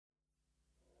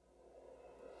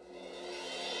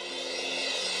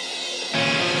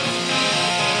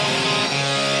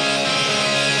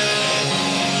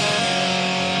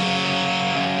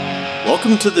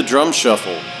Welcome to the Drum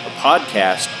Shuffle, a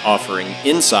podcast offering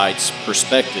insights,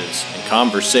 perspectives, and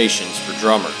conversations for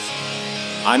drummers.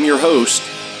 I'm your host,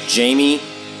 Jamie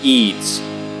Eads.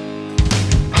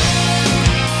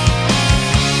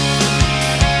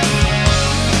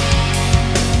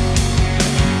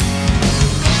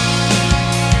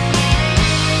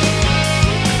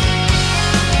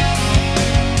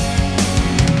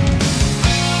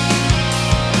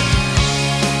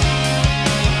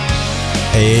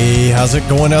 Hey, how's it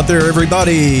going out there,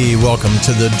 everybody? Welcome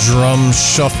to the Drum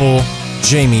Shuffle.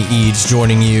 Jamie Eads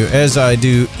joining you as I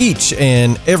do each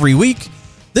and every week.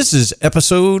 This is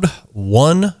episode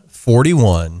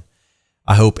 141.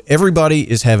 I hope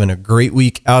everybody is having a great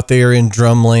week out there in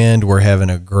Drumland. We're having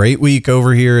a great week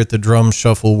over here at the Drum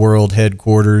Shuffle World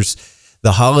headquarters.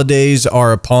 The holidays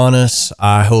are upon us.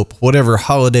 I hope whatever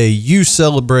holiday you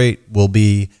celebrate will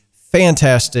be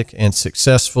fantastic and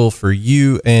successful for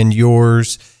you and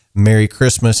yours. Merry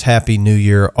Christmas, Happy New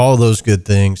Year, all those good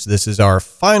things. This is our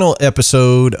final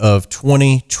episode of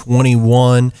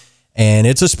 2021, and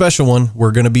it's a special one.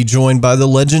 We're going to be joined by the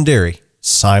legendary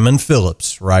Simon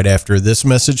Phillips right after this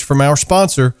message from our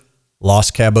sponsor,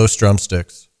 Los Cabos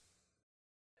Drumsticks.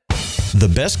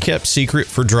 The best kept secret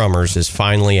for drummers is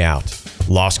finally out.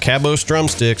 Los Cabos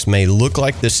Drumsticks may look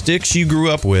like the sticks you grew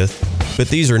up with, but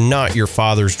these are not your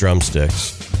father's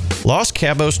drumsticks. Los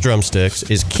Cabos Drumsticks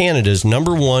is Canada's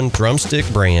 #1 drumstick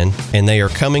brand, and they are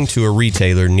coming to a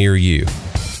retailer near you.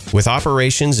 With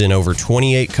operations in over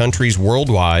 28 countries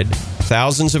worldwide,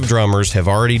 thousands of drummers have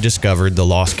already discovered the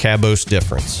Los Cabos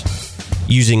difference.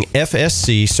 Using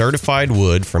FSC certified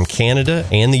wood from Canada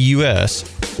and the US,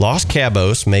 Los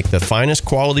Cabos make the finest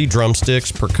quality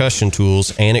drumsticks, percussion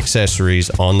tools, and accessories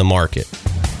on the market.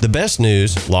 The best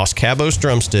news, Los Cabos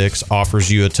Drumsticks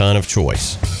offers you a ton of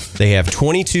choice. They have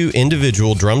 22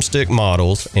 individual drumstick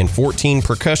models and 14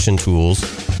 percussion tools,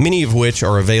 many of which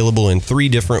are available in 3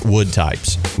 different wood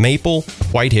types: maple,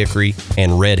 white hickory,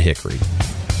 and red hickory.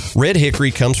 Red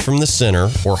hickory comes from the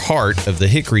center or heart of the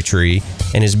hickory tree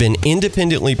and has been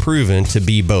independently proven to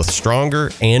be both stronger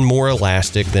and more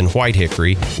elastic than white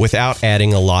hickory without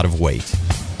adding a lot of weight.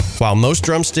 While most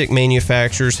drumstick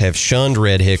manufacturers have shunned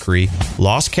red hickory,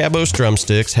 Los Cabos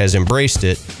Drumsticks has embraced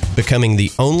it, becoming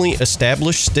the only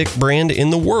established stick brand in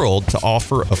the world to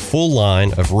offer a full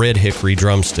line of red hickory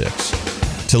drumsticks.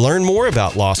 To learn more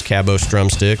about Los Cabos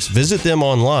Drumsticks, visit them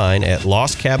online at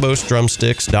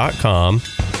loscabosdrumsticks.com.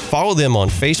 Follow them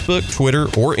on Facebook, Twitter,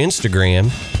 or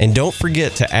Instagram, and don't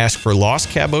forget to ask for Los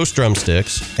Cabos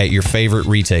Drumsticks at your favorite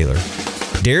retailer.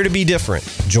 Dare to be different.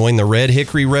 Join the Red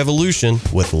Hickory Revolution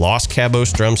with Los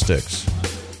Cabos Drumsticks.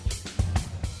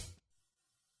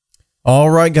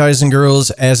 All right, guys and girls,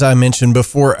 as I mentioned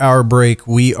before our break,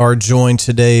 we are joined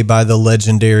today by the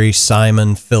legendary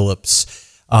Simon Phillips.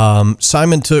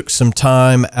 Simon took some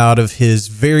time out of his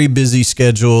very busy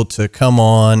schedule to come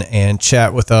on and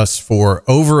chat with us for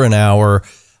over an hour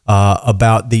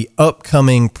about the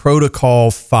upcoming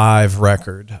Protocol 5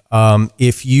 record.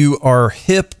 If you are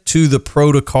hip to the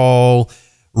Protocol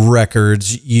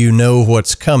records, you know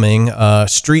what's coming.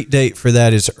 Street date for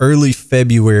that is early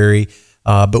February,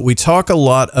 but we talk a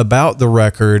lot about the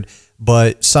record,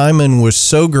 but Simon was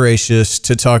so gracious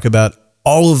to talk about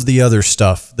all of the other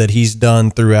stuff that he's done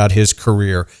throughout his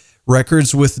career.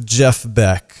 Records with Jeff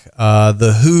Beck,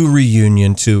 the Who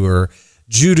reunion tour,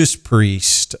 Judas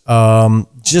Priest,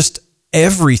 just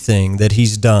everything that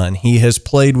he's done. He has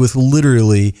played with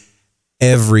literally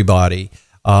everybody.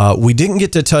 We didn't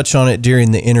get to touch on it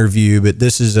during the interview, but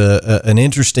this is an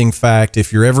interesting fact.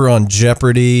 If you're ever on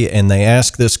Jeopardy and they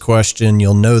ask this question,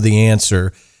 you'll know the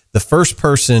answer. The first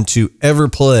person to ever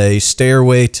play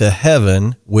Stairway to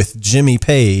Heaven with Jimmy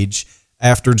Page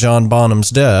after John Bonham's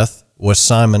death was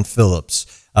Simon Phillips.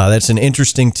 That's an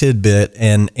interesting tidbit,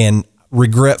 and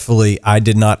regretfully, I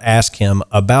did not ask him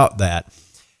about that.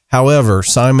 However,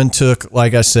 Simon took,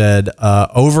 like I said,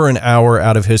 over an hour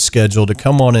out of his schedule to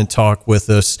come on and talk with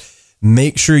us.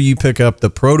 Make sure you pick up the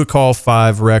Protocol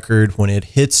 5 record when it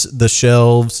hits the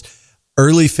shelves.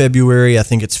 Early February, I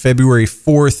think it's February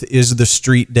 4th is the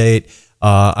street date.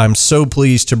 I'm so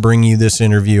pleased to bring you this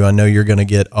interview. I know you're going to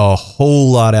get a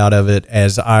whole lot out of it,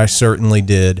 as I certainly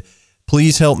did.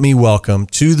 Please help me welcome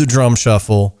to the Drum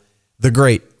Shuffle, the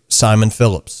great Simon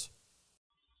Phillips.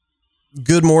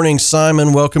 Good morning,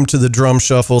 Simon. Welcome to the Drum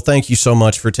Shuffle. Thank you so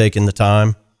much for taking the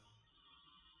time.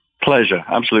 Pleasure.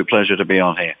 Absolute pleasure to be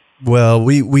on here. Well,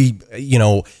 we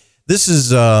this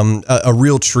is a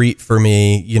real treat for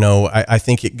me. You know, I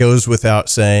think it goes without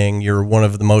saying you're one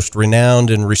of the most renowned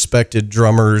and respected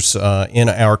drummers in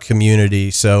our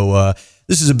community. So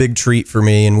this is a big treat for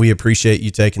me, and we appreciate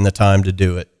you taking the time to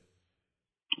do it.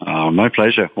 Oh, my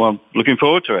pleasure. Well, looking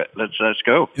forward to it. Let's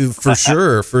go. For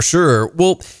sure.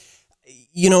 Well,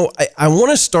 I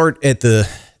want to start at the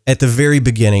very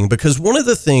beginning, because one of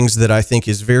the things that I think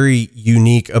is very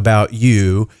unique about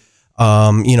you,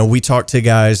 we talk to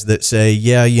guys that say,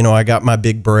 yeah, I got my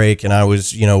big break and I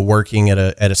was, working at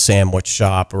a sandwich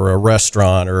shop or a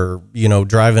restaurant or,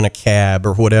 driving a cab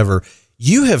or whatever.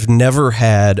 You have never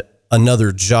had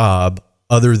another job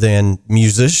other than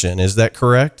musician. Is that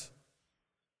correct?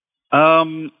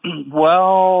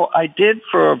 Well, I did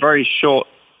for a very short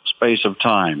space of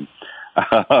time.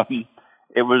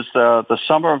 It was the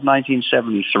summer of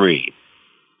 1973.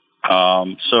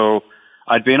 So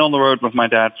I'd been on the road with my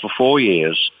dad for 4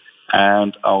 years,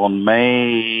 and on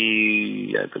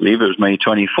I believe it was May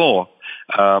 24,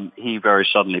 he very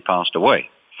suddenly passed away,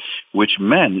 which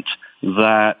meant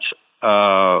that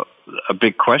a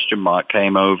big question mark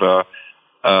came over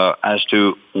as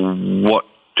to what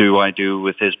do I do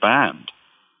with his band.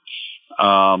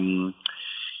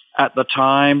 At the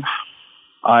time,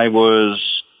 I was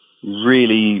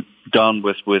really done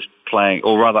with playing,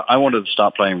 or rather, I wanted to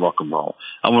start playing rock and roll.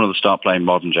 I wanted to start playing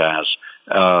modern jazz.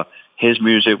 His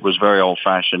music was very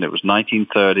old-fashioned. It was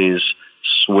 1930s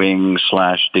swing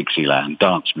 / Dixieland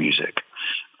dance music.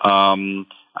 And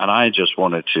I just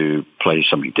wanted to play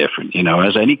something different,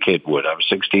 as any kid would. I was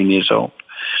 16 years old.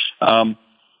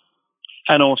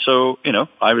 And also,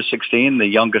 I was 16. The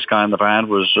youngest guy in the band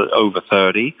was over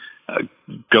 30,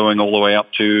 going all the way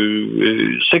up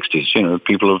to 60s,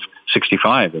 people of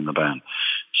 65 in the band.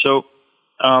 So,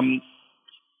 and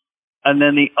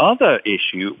then the other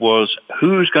issue was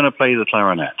who's going to play the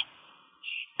clarinet.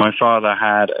 My father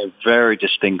had a very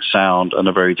distinct sound and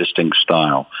a very distinct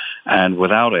style. And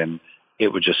without him,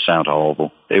 it would just sound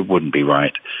horrible. It wouldn't be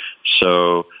right.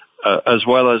 So, as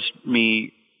well as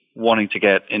me wanting to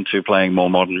get into playing more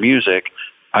modern music,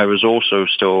 I was also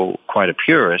still quite a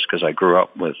purist because I grew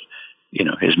up with,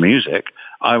 his music.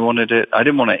 I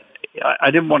didn't want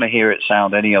to hear it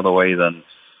sound any other way than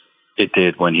it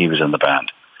did when he was in the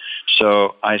band.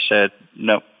 So I said,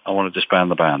 no, I want to disband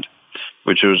the band,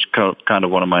 which was kind of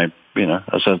one of my,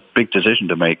 that's a big decision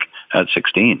to make at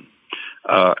 16,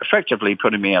 effectively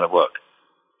putting me out of work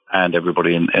and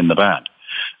everybody in the band.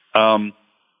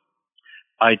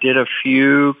 I did a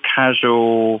few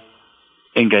casual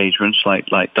engagements,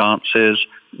 like dances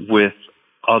with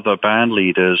other band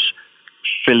leaders,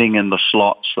 filling in the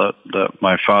slots that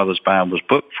my father's band was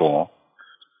booked for.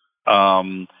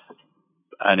 And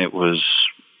it was,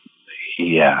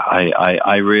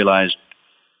 I realized,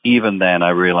 even then, I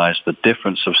realized the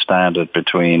difference of standard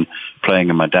between playing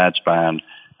in my dad's band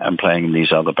and playing in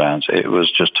these other bands. It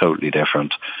was just totally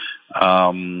different.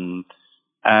 And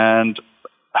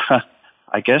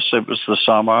I guess it was the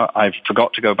summer. I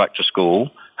forgot to go back to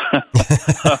school. I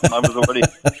was already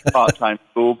a part-time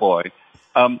schoolboy.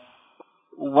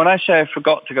 When I say I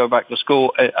forgot to go back to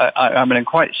school, I mean, I'm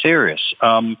quite serious.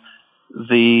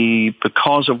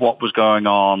 Because of what was going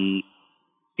on,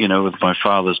 with my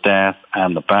father's death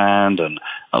and the band and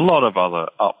a lot of other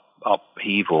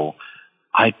upheaval,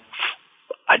 I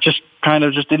just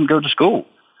didn't go to school.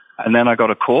 And then I got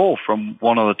a call from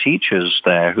one of the teachers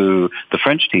there, the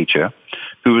French teacher,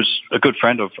 who was a good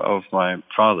friend of my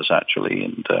father's actually,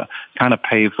 and kind of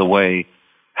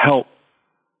helped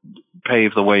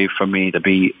pave the way for me to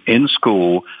be in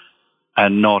school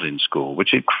and not in school,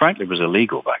 which frankly was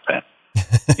illegal back then.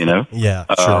 Yeah,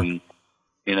 sure.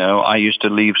 I used to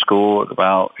leave school at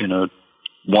about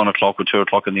 1 o'clock or 2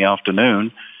 o'clock in the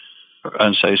afternoon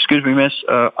and say, "Excuse me, miss,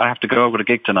 I have to go over to a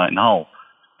gig tonight in Hull."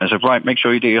 I said, "Right, make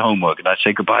sure you do your homework." And I'd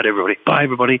say goodbye to everybody. Bye,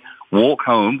 everybody. Walk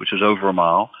home, which was over a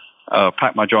mile.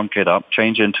 Pack my drum kit up,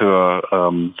 change into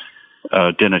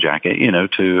a dinner jacket,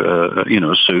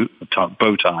 a suit,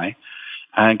 bow tie,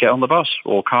 and get on the bus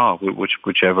or car,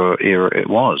 whichever era it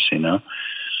was,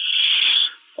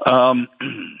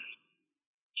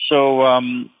 So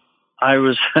I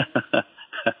was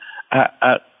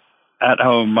at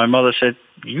home. My mother said,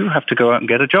 "You have to go out and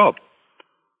get a job."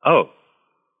 "Oh,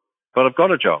 but I've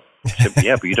got a job." I said,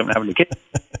 "Yeah, but you don't have any kids."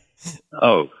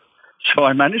 "Oh." So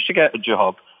I managed to get a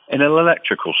job in an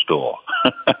electrical store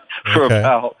for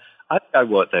about, I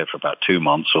worked there for about 2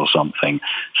 months or something,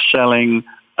 selling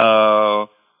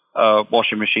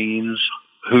washing machines,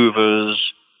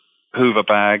 Hoovers, Hoover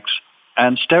bags,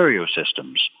 and stereo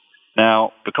systems.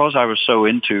 Now, because I was so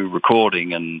into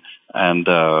recording and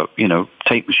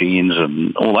tape machines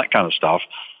and all that kind of stuff,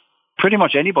 pretty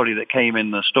much anybody that came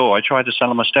in the store, I tried to sell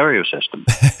them a stereo system.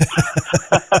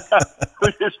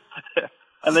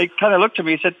 And they kind of looked at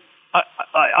me and said,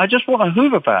 I just want a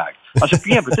Hoover bag. I said,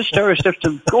 yeah, but this stereo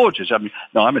system's gorgeous. I mean,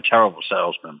 no, I'm a terrible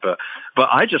salesman, but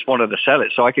I just wanted to sell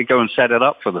it so I could go and set it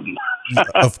up for them.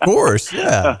 Of course,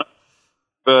 yeah.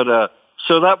 But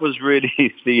so that was really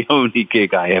the only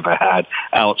gig I ever had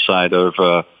outside of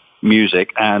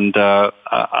music, and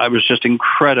I was just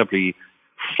incredibly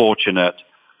fortunate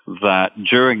that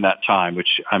during that time,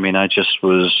 which, I mean, I just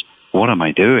was, what am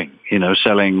I doing? You know,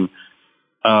 selling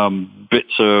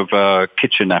bits of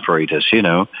kitchen apparatus, you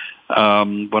know,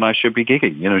 when I should be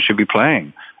gigging, you know, should be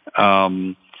playing.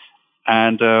 And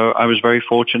I was very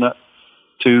fortunate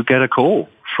to get a call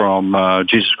from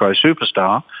Jesus Christ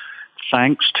Superstar,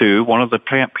 thanks to one of the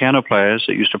piano players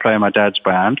that used to play in my dad's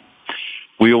band.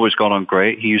 We always got on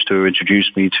great. He used to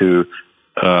introduce me to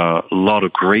a lot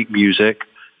of great music.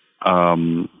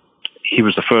 He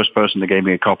was the first person that gave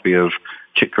me a copy of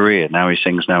Chick Corea, Now He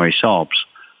Sings, Now He Sobs,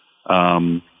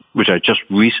 which I just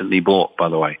recently bought, by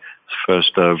the way.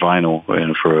 First vinyl, you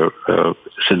know, for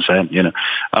since then, you know.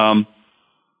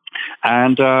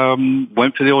 And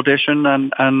went for the audition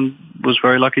and was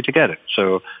very lucky to get it.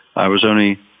 So I was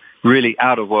only really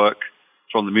out of work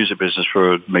from the music business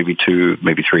for maybe 3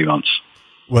 months.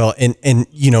 Well, and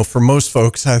you know, for most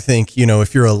folks, I think, you know,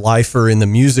 if you're a lifer in the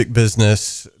music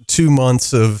business, 2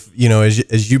 months of, you know,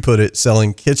 as you put it,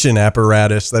 selling kitchen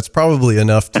apparatus, that's probably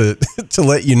enough to to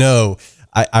let you know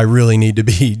I really need to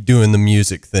be doing the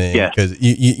music thing. Yeah. Because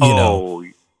you know.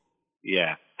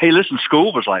 Yeah. Hey, listen,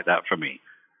 school was like that for me.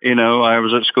 You know, I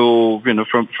was at school, you know,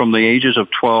 from the ages of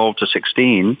 12 to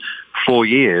 16, 4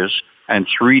 years, and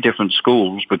 3 different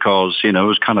schools because, you know, it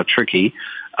was kind of tricky.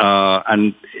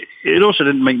 And it also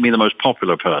didn't make me the most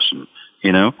popular person,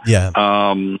 you know? Yeah.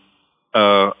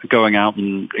 Going out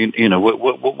and, you know,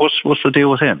 what's the deal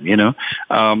with him, you know?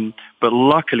 But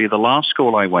luckily, the last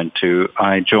school I went to,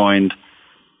 I joined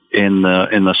in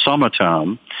the summer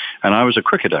term, and I was a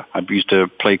cricketer. I used to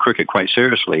play cricket quite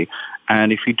seriously.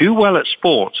 And if you do well at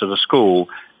sports at a school,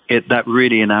 that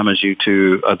really enamors you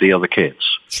to the other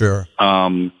kids. Sure.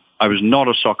 I was not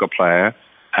a soccer player,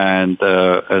 and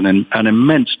an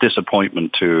immense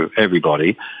disappointment to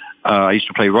everybody. I used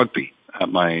to play rugby at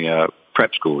my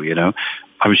prep school, you know.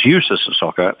 I was useless at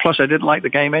soccer. Plus, I didn't like the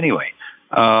game anyway.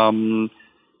 So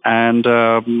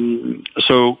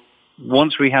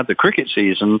once we had the cricket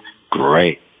season,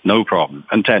 great, no problem,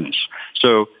 and tennis.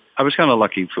 So I was kind of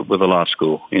lucky with the last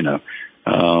school, you know.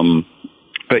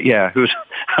 But yeah,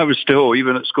 I was still,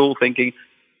 even at school, thinking,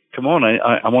 come on,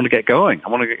 I want to get going. I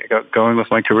want to get going with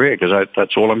my career because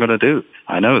that's all I'm going to do.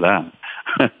 I know that.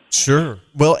 Sure.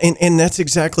 Well, and that's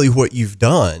exactly what you've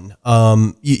done.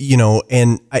 You know,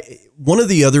 and one of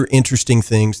the other interesting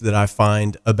things that I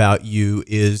find about you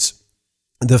is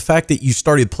the fact that you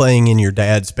started playing in your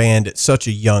dad's band at such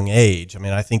a young age. I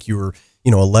mean, I think you were,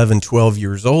 you know, 11, 12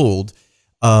 years old.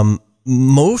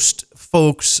 Most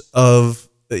folks of,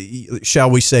 shall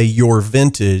we say, your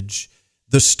vintage,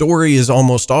 the story is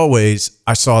almost always,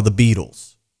 I saw the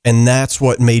Beatles, and that's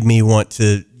what made me want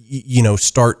to, you know,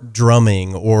 start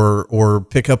drumming or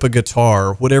pick up a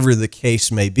guitar, whatever the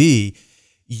case may be.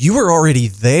 You were already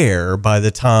there by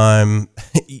the time,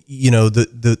 you know,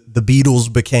 the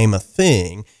Beatles became a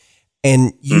thing,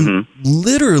 and you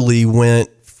literally went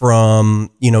from,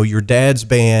 you know, your dad's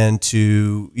band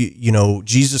to, you know,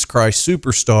 Jesus Christ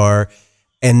Superstar,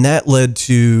 and that led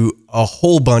to a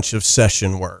whole bunch of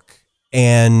session work.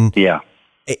 And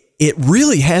it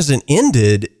really hasn't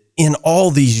ended in all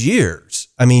these years.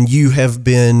 I mean, you have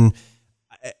been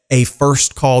a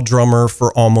first call drummer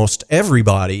for almost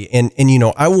everybody. And, you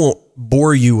know, I won't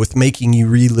bore you with making you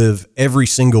relive every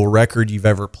single record you've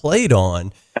ever played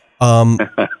on.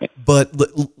 But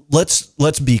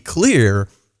let's be clear.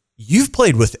 You've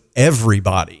played with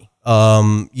everybody.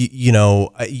 You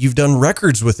know, you've done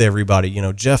records with everybody, you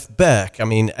know, Jeff Beck. I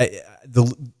mean,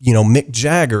 you know, Mick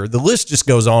Jagger, the list just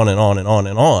goes on and on and on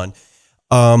and on.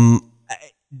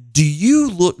 Do you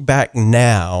look back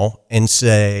now and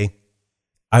say,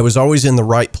 I was always in the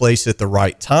right place at the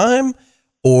right time?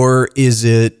 Or is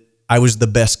it, I was the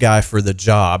best guy for the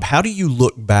job? How do you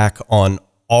look back on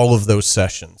all of those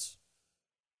sessions?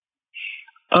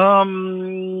 Well,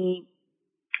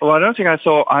 I don't think I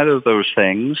thought either of those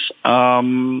things.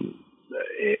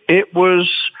 It was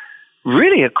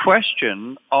really a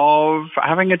question of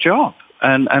having a job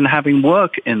and having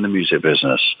work in the music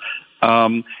business.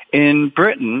 In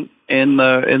Britain, in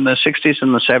the 60s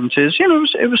and the 70s, you know,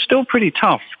 it was still pretty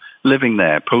tough living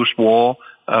there, post-war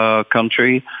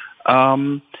country.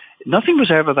 Nothing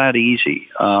was ever that easy.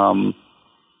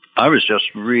 I was just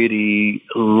really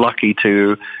lucky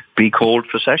to be called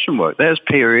for session work. There's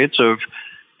periods of,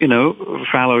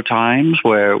 fallow times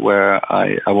where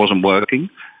I wasn't working.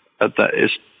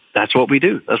 That's what we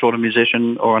do. That's what a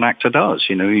musician or an actor does.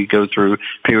 You go through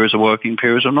periods of working,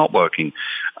 periods of not working.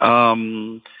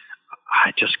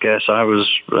 I just guess I was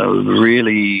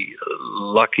really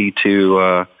lucky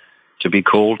to be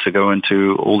called to go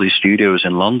into all these studios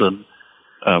in London,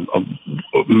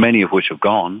 many of which have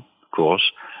gone, of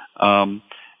course, and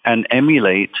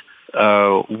emulate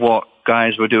what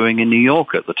guys were doing in New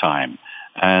York at the time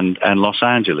and Los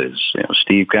Angeles.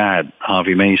 Steve Gadd,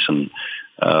 Harvey Mason,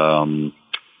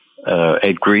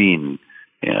 Ed Green,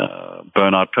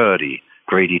 Bernard Purdie,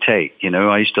 Grady Tate.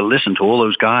 I used to listen to all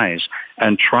those guys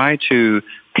and try to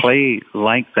play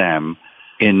like them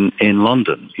in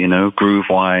London,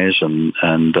 groove-wise and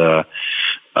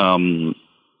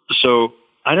so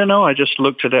I don't know. I just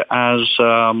looked at it as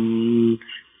a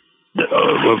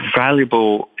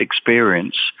valuable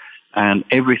experience, and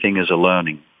everything is a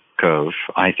learning curve.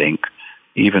 I think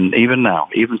even now,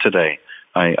 even today,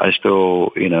 I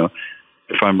still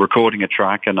if I'm recording a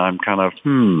track and I'm kind of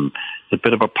a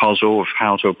bit of a puzzle of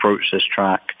how to approach this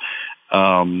track,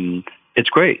 it's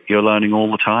great. You're learning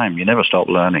all the time. You never stop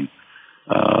learning.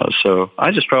 So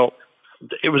I just felt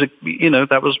it was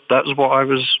that was what I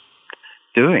was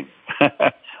doing.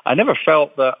 I never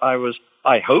felt that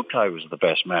I hoped I was the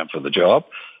best man for the job.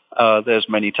 There's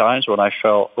many times when I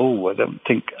felt, I don't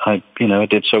think I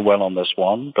did so well on this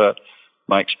one, but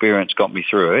my experience got me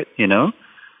through it,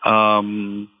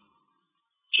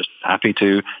 just happy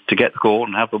to get the call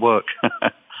and have the work.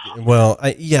 Well,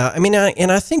 I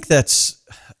think that's,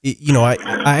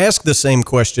 I asked the same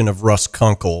question of Russ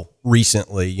Kunkel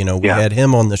recently. We had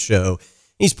him on the show.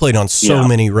 He's played on so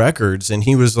many records, and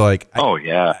he was like,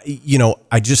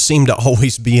 I just seem to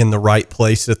always be in the right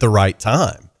place at the right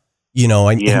time,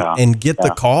 and get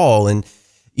the call. And,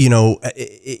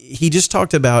 he just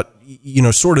talked about,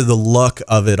 sort of the luck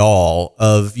of it all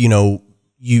of,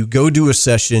 you go do a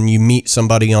session, you meet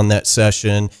somebody on that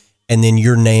session, and then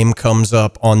your name comes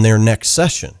up on their next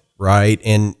session. Right.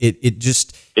 And it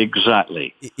just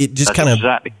exactly, it just kind of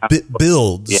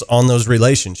builds on those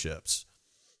relationships.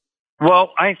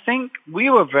 Well, I think we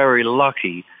were very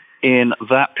lucky in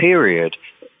that period.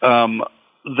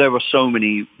 There were so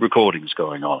many recordings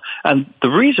going on. And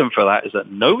the reason for that is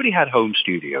that nobody had home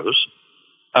studios.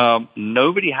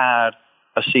 Nobody had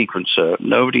a sequencer.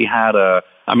 Nobody had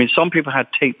some people had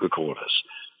tape recorders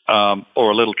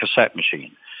or a little cassette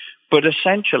machine. But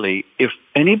essentially, if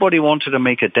anybody wanted to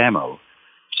make a demo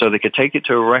so they could take it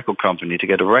to a record company to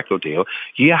get a record deal,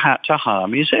 you had to hire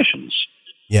musicians.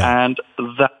 Yeah. And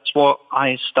that's what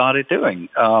I started doing.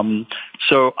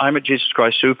 So I'm at Jesus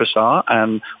Christ Superstar,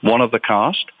 and one of the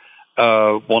cast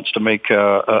wants to make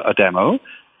a demo,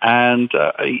 and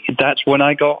that's when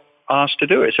I got asked to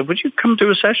do it. So would you come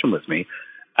do a session with me?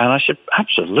 And I said,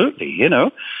 absolutely,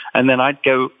 And then I'd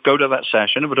go to that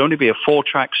session. It would only be a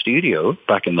 4-track studio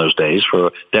back in those days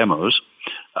for demos.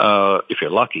 If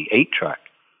you're lucky, 8-track.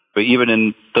 But even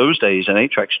in those days, an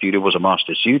 8-track studio was a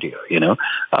master studio,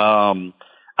 And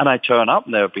I turn up,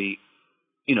 and there'll be,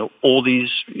 all these,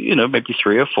 maybe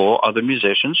 3 or 4 other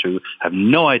musicians who have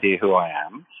no idea who I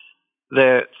am.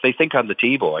 They think I'm the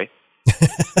T-boy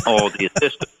or the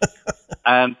assistant.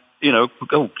 And,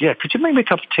 could you make me a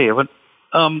cup of tea? I went,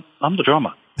 I'm the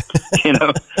drummer,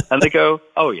 And they go,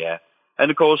 oh, yeah.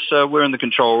 And, of course, we're in the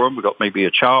control room. We've got maybe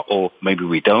a chart, or maybe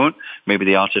we don't. Maybe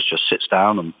the artist just sits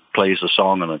down and plays the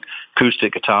song on an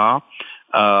acoustic guitar.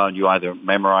 You either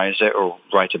memorize it or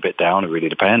write a bit down. It really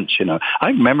depends,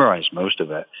 I memorized most of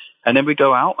it. And then we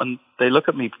go out, and they look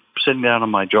at me sitting down on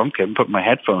my drum kit and put my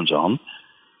headphones on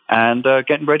and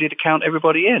getting ready to count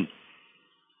everybody in.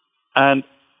 And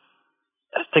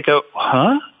they go,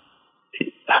 huh?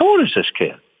 How old is this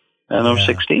kid? And I was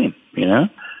 16,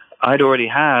 I'd already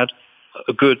had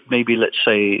a good, maybe let's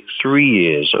say 3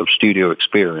 years of studio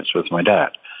experience with my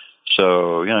dad.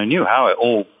 So, I knew how it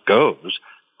all goes.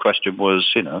 Question was,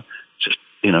 just,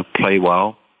 play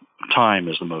well. Time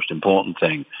is the most important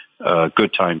thing.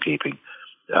 Good timekeeping.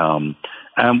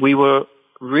 And we were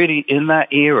really in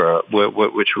that era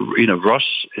which, Russ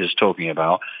is talking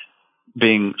about,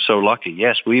 being so lucky.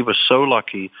 Yes, we were so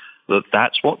lucky that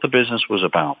that's what the business was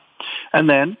about. And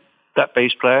then that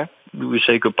bass player, we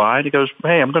say goodbye, and he goes,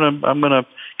 hey, I'm gonna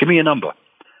give me a number.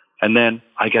 And then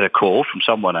I get a call from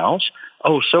someone else.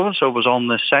 Oh, so-and-so was on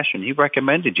this session. He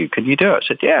recommended you. Can you do it? I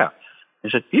said, yeah. He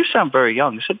said, you sound very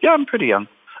young. I said, yeah, I'm pretty young.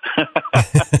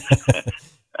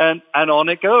 and on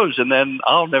it goes. And then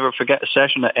I'll never forget a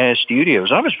session at Air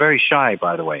Studios. I was very shy,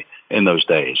 by the way, in those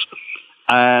days.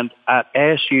 And at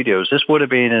Air Studios, this would have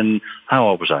been in, how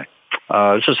old was I?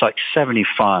 This was like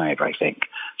 75, I think.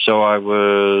 So I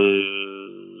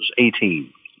was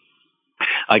 18.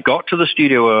 I got to the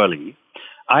studio early.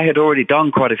 I had already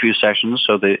done quite a few sessions,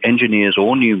 so the engineers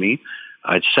all knew me.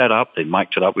 I'd set up, they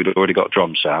mic'd it up, we'd already got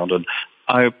drum sound, and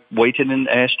I waited in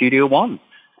Air Studio 1.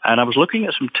 And I was looking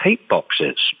at some tape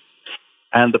boxes.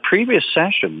 And the previous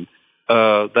session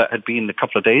that had been a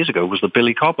couple of days ago was the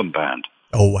Billy Cobham Band.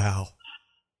 Oh, wow.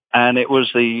 And it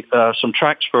was some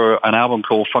tracks for an album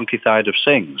called Funky Thide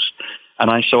Sings. And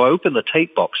I opened the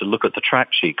tape box and look at the track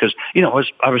sheet because,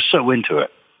 I was so into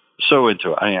it.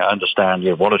 I understand,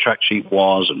 what a track sheet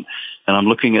was. And I'm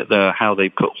looking at how they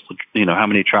put, how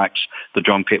many tracks the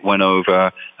drum kit went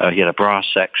over. He had a brass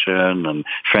section and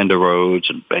Fender Rhodes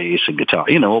and bass and guitar,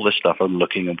 all this stuff. I'm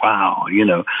looking and wow,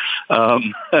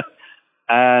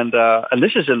 And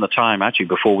this is in the time actually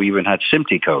before we even had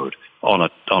SMPTE code on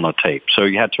a tape. So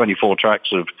you had 24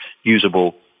 tracks of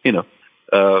usable,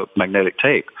 magnetic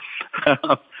tape.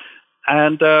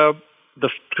 And the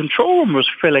control room was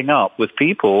filling up with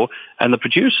people, and the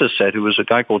producer said, who was a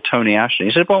guy called Tony Ashton,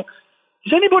 he said, "Well,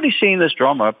 has anybody seen this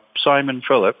drummer, Simon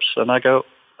Phillips?" And I go,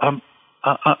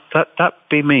 that'd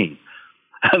be me.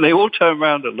 And they all turned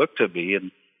around and looked at me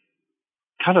and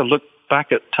kind of looked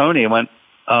back at Tony and went,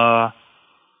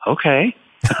 okay.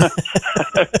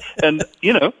 And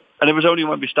it was only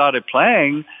when we started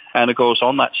playing, and of course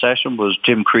on that session was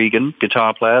Jim Cregan,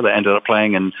 guitar player that ended up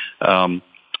playing in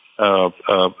Rod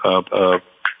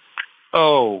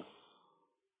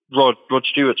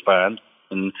Stewart's band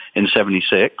in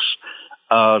 76.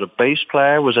 The bass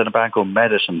player was in a band called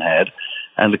Medicine Head,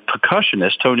 and the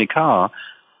percussionist, Tony Carr,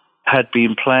 had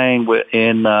been playing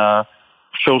in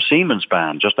Phil Seaman's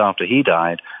band just after he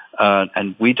died,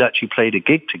 and we'd actually played a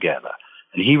gig together.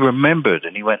 And he remembered,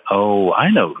 and he went, "Oh, I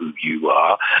know who you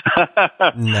are."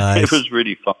 Nice. It was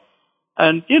really fun.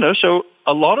 And, so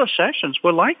a lot of sessions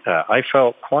were like that. I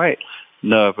felt quite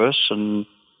nervous and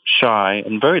shy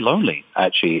and very lonely,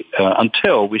 actually,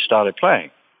 until we started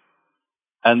playing.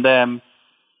 And then,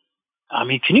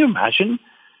 can you imagine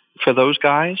for those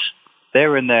guys?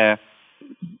 They're in their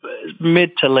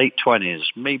mid to late 20s,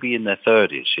 maybe in their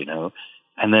 30s,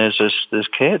 and there's this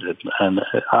kid, and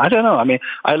I don't know.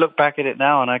 I look back at it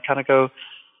now and I kind of go,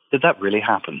 did that really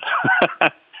happen?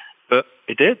 But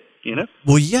it did,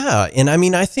 Well, yeah. And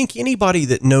I think anybody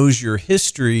that knows your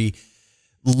history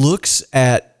looks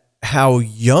at how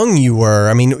young you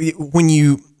were.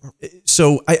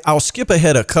 I'll skip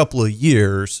ahead a couple of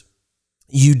years.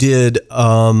 You did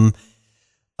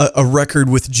a record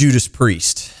with Judas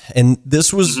Priest. And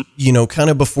this was, kind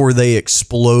of before they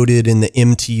exploded in the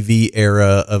MTV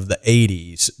era of the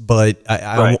 80s. But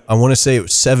I want to say it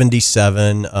was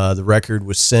 77. The record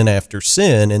was Sin After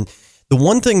Sin. And the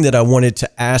one thing that I wanted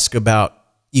to ask about,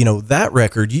 that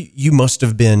record, you must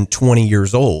have been 20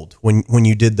 years old when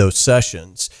you did those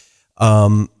sessions.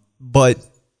 But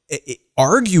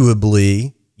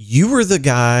arguably, you were the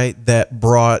guy that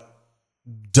brought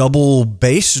double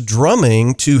bass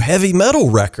drumming to heavy metal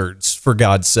records, for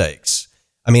God's sakes.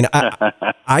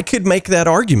 I could make that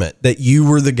argument that you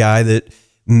were the guy that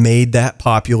made that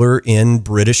popular in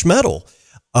British metal.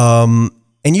 And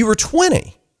you were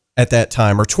 20 at that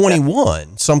time, or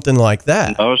 21, something like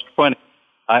that. I was 20.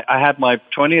 I had my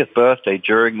 20th birthday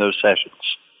during those sessions.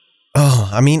 Oh,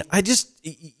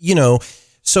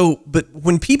 but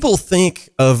when people think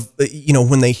of,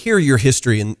 when they hear your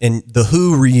history and the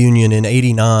Who reunion in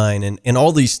 89 and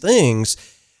all these things,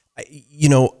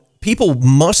 people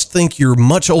must think you're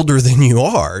much older than you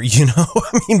are,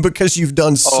 because you've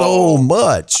done so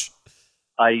much.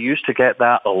 I used to get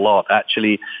that a lot,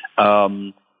 actually.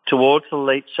 Towards the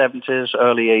late 70s,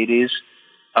 early 80s,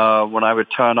 when I would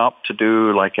turn up to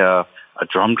do like a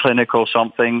drum clinic or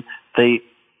something, they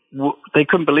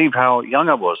couldn't believe how young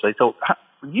I was. They thought,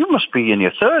 you must be in your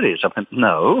 30s. I went,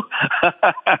 no.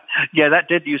 Yeah, that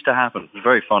did used to happen. It was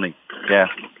very funny. Yeah.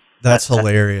 That's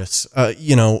hilarious.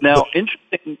 Now,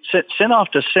 interesting, Sin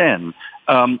After Sin,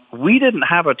 we didn't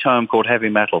have a term called heavy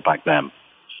metal back then.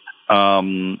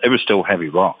 It was still heavy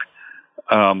rock.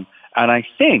 And I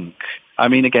think,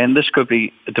 again, this could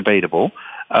be debatable,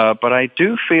 but I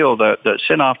do feel that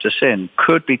Sin After Sin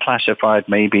could be classified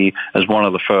maybe as one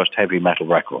of the first heavy metal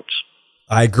records.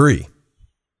 I agree.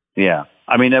 Yeah.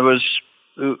 There was,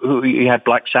 you had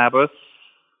Black Sabbath,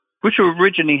 which were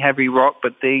originally heavy rock,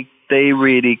 but they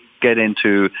really get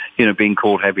into, being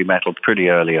called heavy metal pretty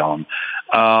early on.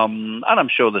 And I'm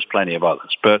sure there's plenty of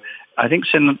others, but I think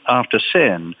Sin After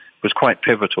Sin was quite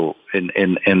pivotal in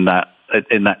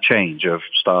that change of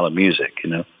style of music,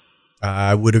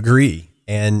 I would agree.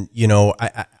 And,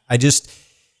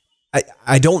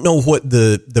 I don't know what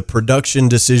the production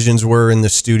decisions were in the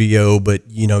studio, but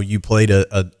you played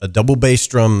a double bass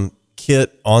drum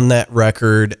kit on that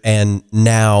record, and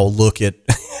now look at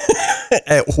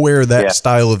at where that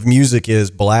style of music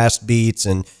is, blast beats,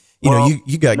 and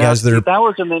you got guys that are. That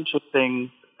was an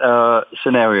interesting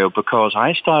scenario because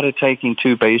I started taking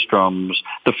two bass drums.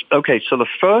 So the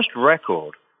first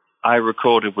record I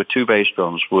recorded with two bass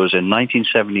drums was in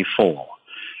 1974.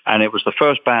 And it was the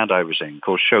first band I was in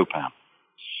called Chopin.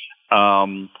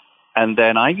 And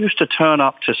then I used to turn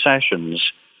up to sessions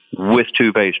with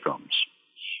two bass drums,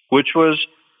 which was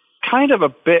kind of a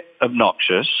bit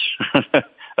obnoxious,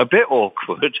 a bit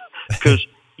awkward, because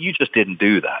you just didn't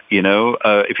do that,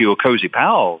 If you were Cozy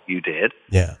Powell, you did.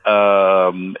 Yeah.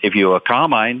 If you were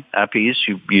Carmine Appice,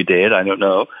 you did. I don't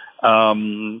know.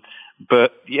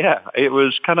 But yeah, it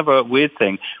was kind of a weird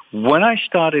thing. When I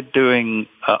started doing,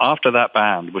 after that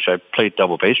band, which I played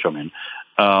double bass drum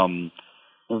in,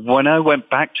 when I went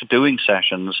back to doing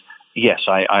sessions, yes,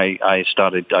 I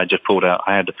just pulled out,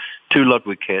 I had two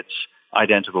Ludwig kits,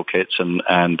 identical kits, and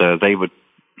they would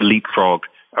leapfrog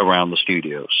around the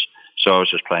studios. So I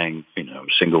was just playing,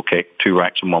 single kick, two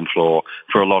racks on one floor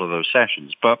for a lot of those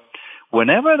sessions. But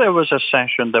whenever there was a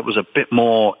session that was a bit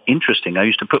more interesting, I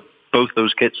used to put both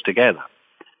those kits together.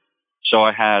 So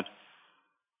I had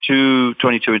two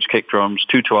 22-inch kick drums,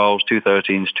 two 12s, two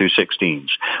 13s, two 16s.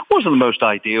 Wasn't the most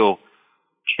ideal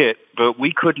kit, but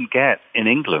we couldn't get in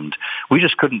England. We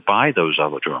just couldn't buy those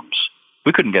other drums.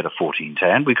 We couldn't get a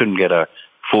 1410. We couldn't get a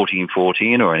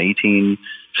 1414 or an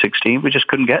 1816. We just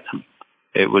couldn't get them.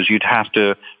 It was, you'd have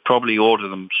to probably order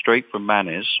them straight from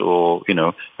Manny's or,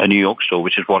 a New York store,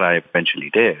 which is what I eventually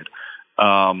did.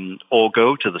 Or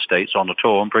go to the States on a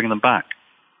tour and bring them back.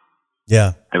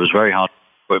 Yeah. It was very hard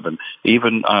equipment.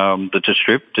 Even the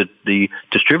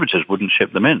distributors wouldn't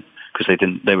ship them in because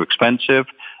they were expensive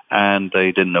and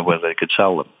they didn't know whether they could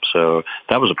sell them. So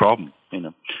that was a problem,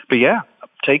 But yeah,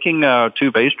 taking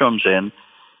two bass drums in,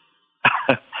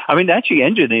 actually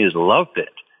engineers loved it.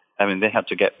 They had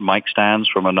to get mic stands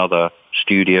from another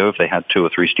studio if they had two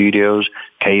or three studios,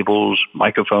 cables,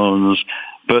 microphones,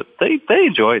 but they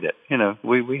enjoyed it.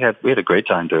 We had a great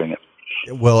time doing it.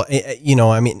 Well,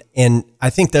 and I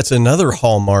think that's another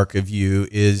hallmark of you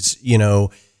is,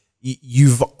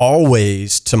 you've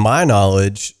always, to my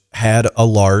knowledge, had a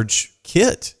large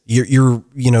kit. You're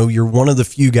one of the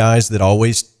few guys that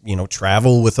always,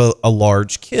 travel with a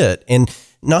large kit, and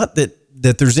not that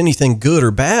there's anything good or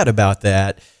bad about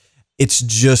that. It's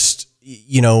just,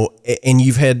 and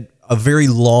you've had a very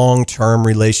long-term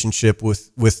relationship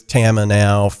with Tama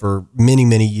now for many,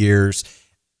 many years.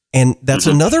 And that's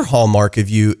another hallmark of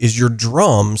you is your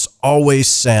drums always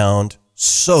sound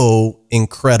so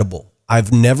incredible.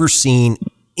 I've never seen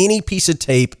any piece of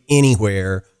tape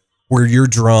anywhere where your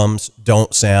drums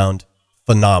don't sound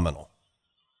phenomenal.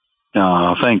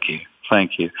 Oh, thank you.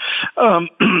 Thank you.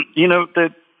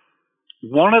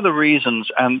 One of the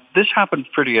reasons, and this happened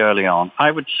pretty early on,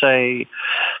 I would say,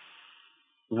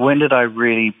 when did I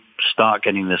really start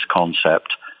getting this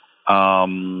concept?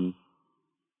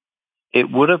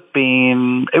 It was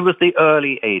the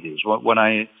early 80s when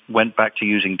I went back to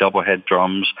using double head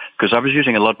drums, because I was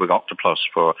using a Ludwig Octoplus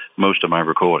for most of my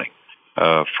recording,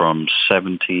 from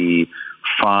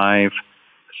 75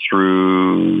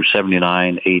 through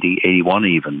 79, 80, 81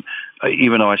 even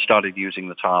though I started using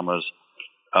the Tamas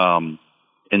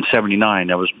in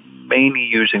 79, I was mainly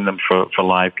using them for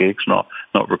live gigs, not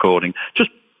recording, just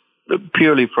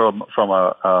purely from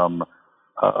a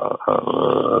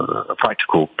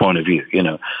practical point of view,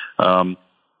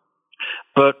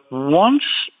 But once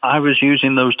I was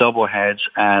using those double heads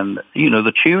and,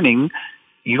 the tuning,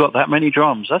 you got that many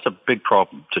drums, that's a big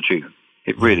problem to tune.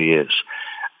 It really is.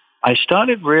 I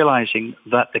started realizing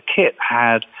that the kit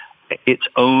had its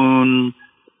own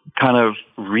kind of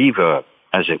reverb,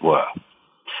 as it were.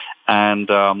 And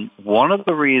one of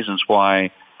the reasons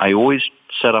why I always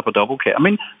set up a double kit,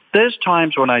 there's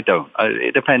times when I don't.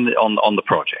 It depends on the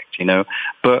project,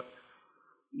 But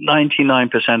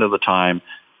 99% of the time,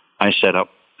 I set up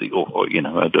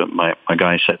my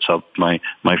guy sets up my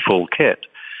full kit,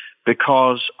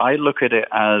 because I look at it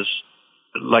as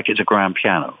like it's a grand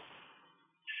piano.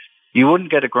 You wouldn't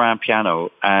get a grand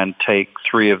piano and take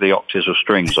 3 of the octaves of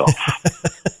strings off.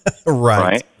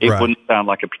 Right? It wouldn't sound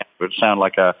like a piano. It would sound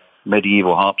like a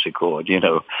medieval harpsichord,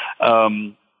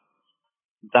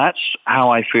 That's how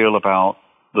I feel about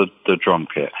the drum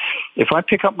kit. If I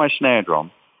pick up my snare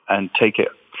drum and take it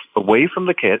away from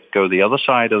the kit, go the other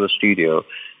side of the studio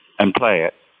and play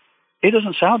it, it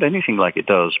doesn't sound anything like it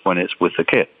does when it's with the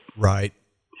kit. Right.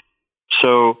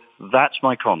 So that's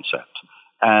my concept.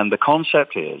 And the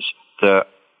concept is that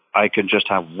I can just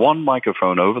have one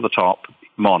microphone over the top,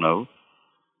 mono,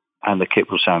 and the kit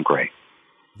will sound great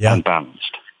and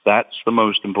balanced. That's the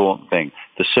most important thing.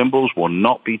 The cymbals will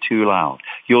not be too loud.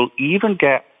 You'll even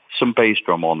get some bass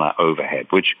drum on that overhead,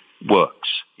 which works.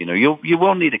 You know, you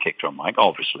will need a kick drum mic,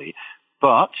 obviously,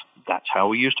 but that's how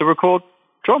we used to record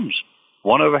drums.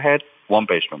 One overhead, one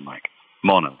bass drum mic,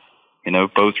 mono, you know,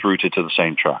 both routed to the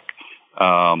same track.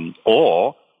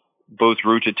 Or both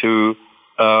routed to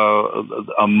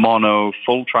a mono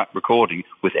full track recording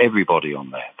with everybody on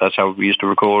there. That's how we used to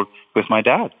record with my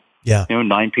dad. Yeah. You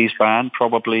know, 9-piece band,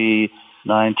 probably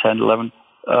 9, 10, 11,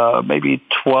 maybe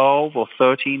 12 or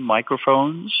 13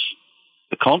 microphones.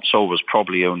 The console was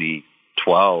probably only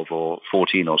 12 or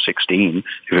 14 or 16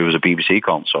 if it was a BBC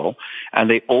console. And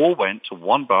they all went to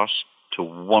one bus to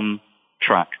one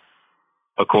track,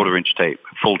 a 1/4-inch tape,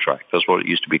 full track. That's what it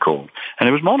used to be called. And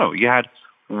it was mono. You had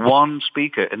one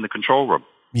speaker in the control room.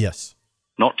 Yes.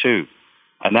 Not two.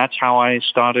 And that's how I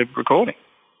started recording,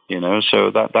 you know, so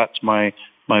that's my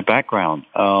background.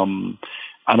 And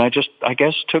I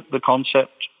guess took the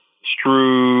concept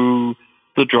through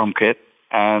the drum kit,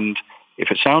 and if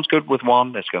it sounds good with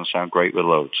one, it's going to sound great with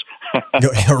loads.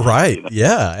 Right. You know?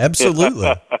 Yeah,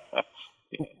 absolutely.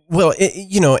 Well,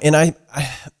 you know, and I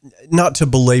not to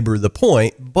belabor the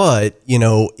point, but, you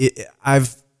know,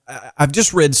 I've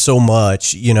just read so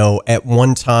much. You know, at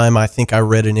one time, I think I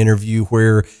read an interview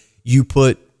where you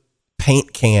put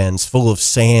paint cans full of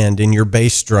sand in your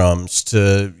bass drums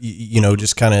to, you know,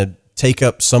 just kind of take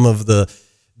up some of the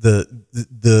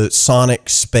sonic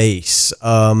space.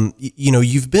 You know,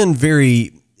 you've been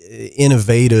very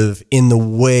innovative in the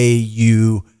way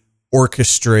you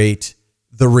orchestrate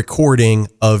the recording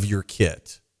of your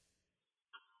kit.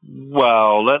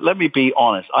 Well, let me be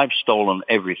honest. I've stolen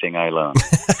everything I learned,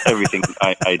 everything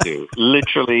I do.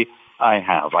 Literally, I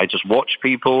have. I just watch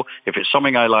people. If it's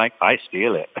something I like, I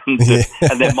steal it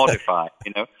and then modify.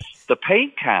 You know, the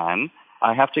paint can,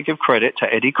 I have to give credit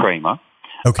to Eddie Kramer.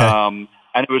 Okay. And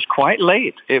it was quite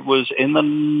late. It was in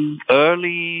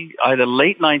the either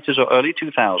late 90s or early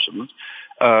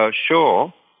 2000s.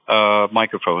 Shure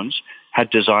microphones had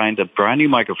designed a brand new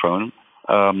microphone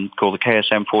called the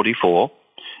KSM 44.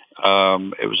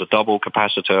 It was a double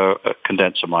capacitor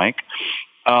condenser mic.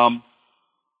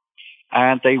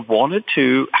 And they wanted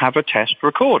to have a test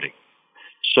recording.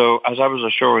 So as I was a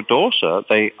Shure endorser,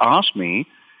 they asked me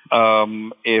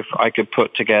if I could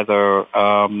put together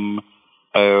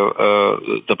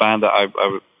the band that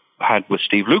I had with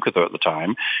Steve Lukather at the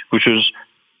time, which was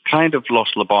kind of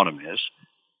Los Lobotomies.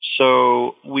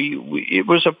 So it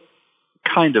was a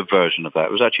kind of version of that.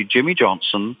 It was actually Jimmy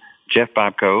Johnson, Jeff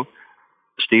Babko,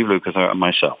 Steve Lukather, and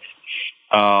myself.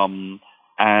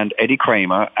 And Eddie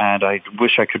Kramer, and I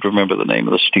wish I could remember the name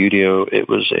of the studio. It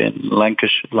was in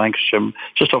Lancashire,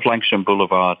 just off Lancashire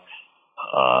Boulevard.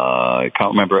 I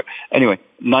can't remember it. Anyway,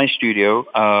 nice studio.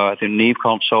 I think Neve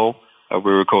console. We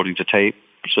were recording to tape,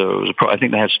 so it was I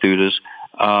think they had Studios.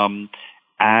 And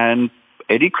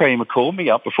Eddie Kramer called me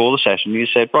up before the session. He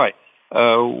said, right,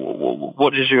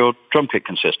 what does your drum kit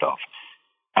consist of?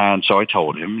 And so I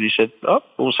told him, and he said, oh,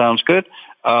 all sounds good.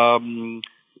 The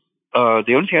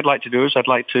only thing I'd like to do is I'd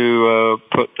like to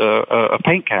put a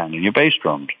paint can in your bass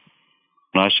drums.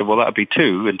 And I said, well, that would be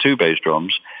 2 and 2 bass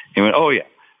drums. He went, oh, yeah.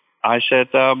 I said,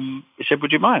 he said,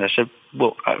 would you mind? I said,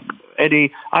 well,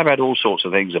 Eddie, I've had all sorts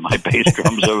of things in my bass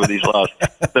drums over these last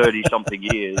 30-something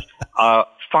years.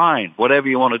 Fine, whatever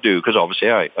you want to do, because obviously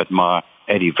I admire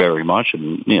Eddie very much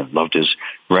and, you know, loved his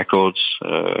records, you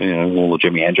know, all the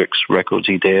Jimi Hendrix records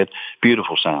he did.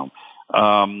 Beautiful sound.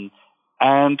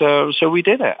 And so we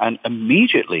did it. And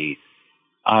immediately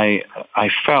I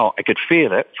felt, I could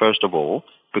feel it, first of all,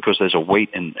 because there's a weight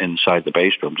inside the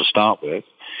bass drum to start with.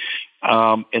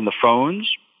 In the phones,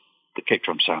 the kick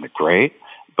drum sounded great,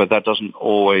 but that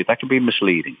can be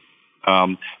misleading.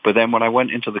 But then when I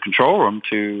went into the control room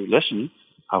to listen,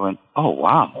 I went, oh,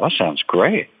 wow, that sounds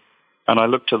great. And I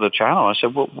looked to the channel. I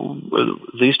said, well,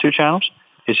 these 2 channels?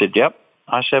 He said, yep.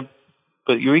 I said,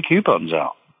 but your EQ button's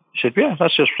out. He said, yeah,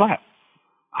 that's just flat.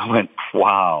 I went,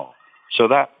 wow. So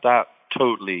that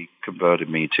totally converted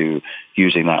me to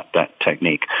using that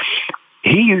technique.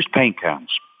 He used paint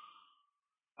cans.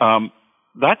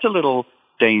 That's a little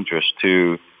dangerous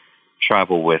to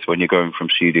travel with when you're going from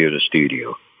studio to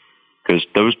studio, because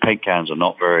those paint cans are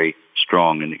not very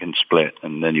strong and it can split,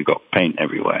 and then you've got paint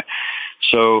everywhere.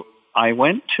 So I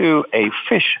went to a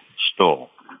fish store,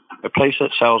 a place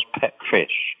that sells pet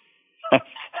fish,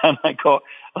 and I got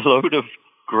a load of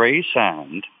gray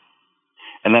sand,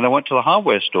 and then I went to the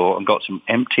hardware store and got some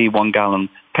empty 1-gallon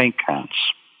paint cans.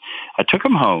 I took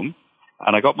them home,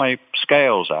 and I got my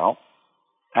scales out,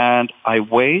 and I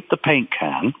weighed the paint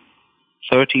can,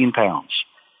 13 pounds.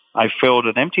 I filled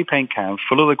an empty paint can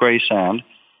full of the gray sand,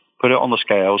 put it on the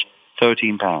scales,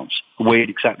 13 pounds, weighed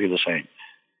exactly the same.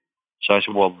 So I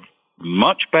said, well,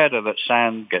 much better that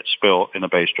sand gets spilt in a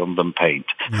bass drum than paint.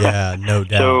 Yeah, no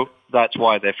doubt. So that's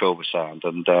why they're filled with sand,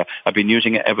 and I've been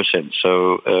using it ever since.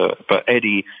 So, but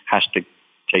Eddie has to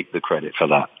take the credit for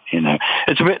that.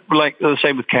 It's a bit like the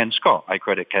same with Ken Scott. I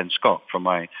credit Ken Scott for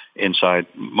my inside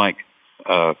mic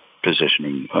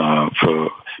positioning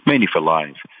mainly for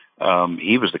live.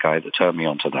 He was the guy that turned me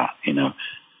onto that.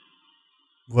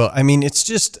 Well, I mean, it's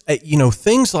just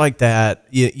things like that.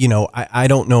 I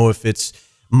don't know if it's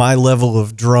my level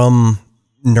of drum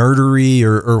nerdery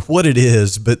or what it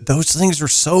is, but those things are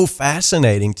so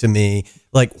fascinating to me.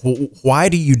 Like, why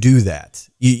do you do that?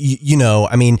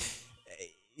 I mean,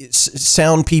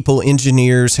 sound people,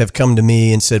 engineers have come to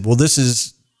me and said, well, this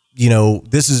is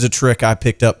a trick I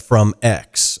picked up from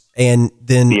X. And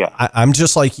then I'm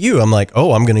just like you. I'm like,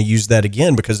 oh, I'm going to use that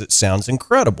again because it sounds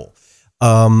incredible.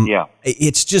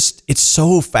 It's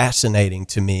so fascinating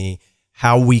to me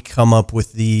how we come up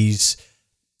with these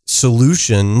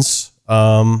solutions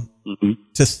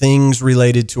to things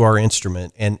related to our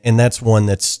instrument. And that's one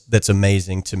that's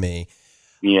amazing to me.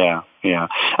 Yeah.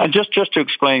 And just to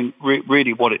explain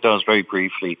really what it does very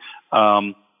briefly,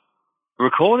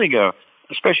 recording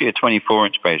especially a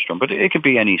 24-inch bass drum, but it could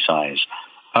be any size.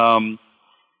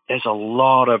 There's a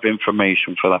lot of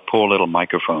information for that poor little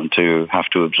microphone to have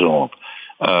to absorb.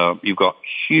 You've got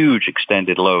huge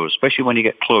extended lows, especially when you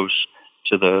get close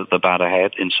to the batter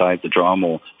head inside the drum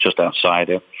or just outside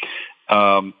it.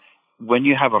 When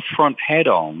you have a front head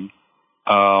on,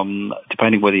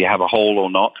 depending whether you have a hole or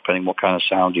not, depending what kind of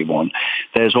sound you want,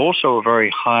 there's also a very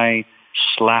high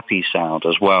slappy sound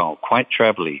as well, quite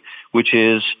trebly, which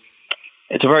is,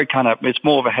 it's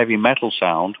more of a heavy metal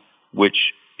sound,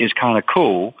 which is kind of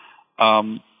cool.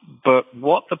 But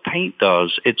what the paint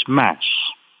does, it's mass.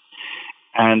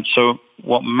 And so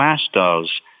what mass does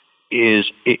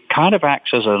is it kind of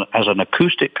acts as an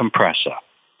acoustic compressor.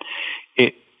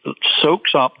 It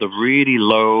soaks up the really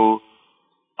low,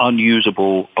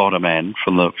 unusable bottom end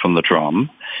from the drum,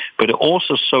 but it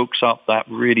also soaks up that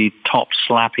really top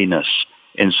slappiness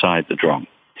inside the drum,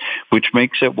 which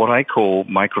makes it what I call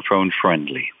microphone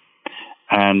friendly.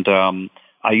 And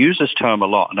I use this term a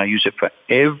lot, and I use it for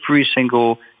every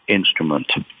single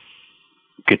instrument: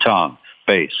 guitar,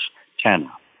 bass,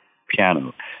 tenor,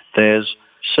 piano. There's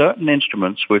certain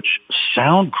instruments which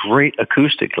sound great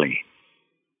acoustically,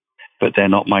 but they're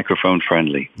not microphone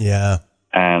friendly. Yeah.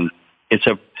 And it's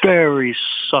a very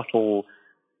subtle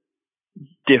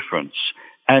difference.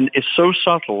 And it's so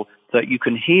subtle that you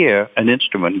can hear an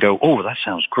instrument and go, oh, that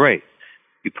sounds great.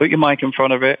 You put your mic in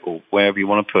front of it, or wherever you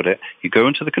want to put it. You go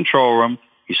into the control room,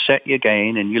 you set your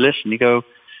gain, and you listen. You go,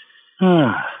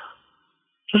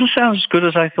 doesn't sound as good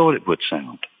as I thought it would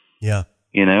sound. Yeah.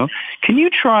 Can you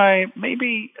try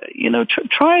maybe,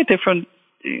 try a different,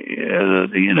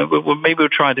 maybe we'll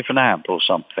try a different amp or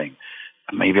something.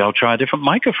 Maybe I'll try a different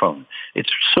microphone.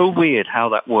 It's so weird how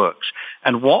that works.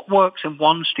 And what works in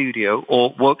one studio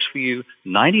or works for you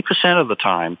 90% of the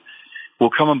time will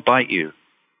come and bite you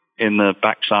in the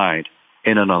backside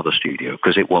in another studio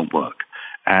because it won't work.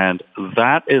 And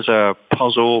that is a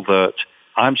puzzle that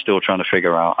I'm still trying to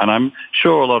figure out. And I'm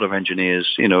sure a lot of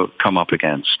engineers, come up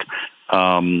against.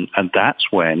 And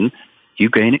that's when you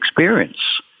gain experience.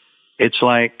 It's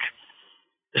like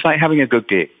having a good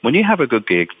gig. When you have a good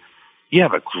gig, you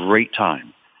have a great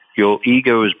time. Your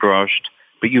ego is brushed,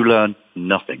 but you learn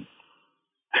nothing.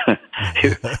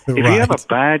 If you have a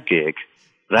bad gig,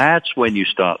 that's when you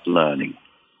start learning.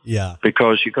 Yeah.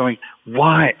 Because you're going,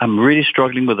 why? I'm really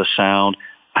struggling with the sound.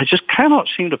 I just cannot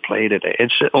seem to play today.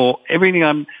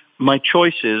 My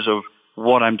choices of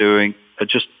what I'm doing are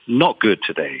just not good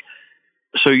today.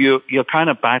 So you're kind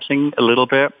of battling a little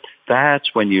bit.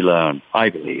 That's when you learn, I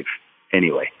believe.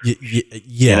 Anyway.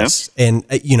 Yes. And,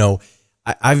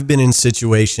 I've been in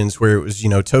situations where it was,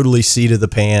 totally seat of the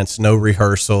pants, no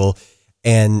rehearsal.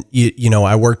 And,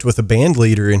 I worked with a band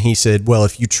leader and he said, well,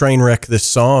 if you train wreck this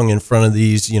song in front of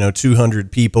these,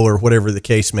 200 people or whatever the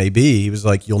case may be, he was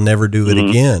like, you'll never do it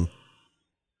again.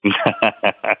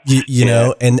 you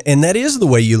know, and that is the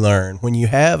way you learn. When you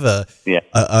have a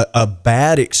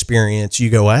bad experience, you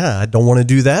go, I don't want to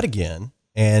do that again.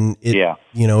 And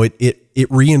it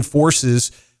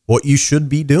reinforces what you should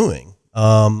be doing.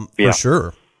 For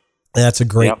sure. That's a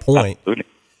great point.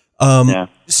 Absolutely.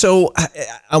 So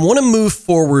I want to move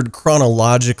forward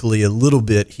chronologically a little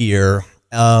bit here.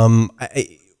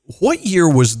 What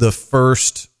year was the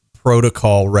first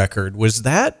Protocol record? Was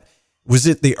that Was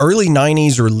it the early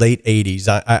 90s or late 80s?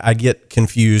 I get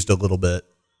confused a little bit.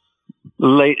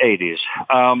 Late 80s.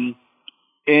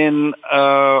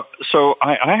 So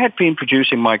I had been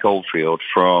producing Mike Oldfield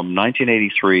from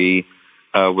 1983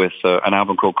 with an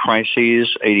album called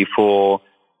Crises, 84,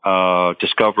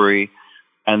 Discovery,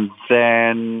 and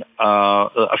then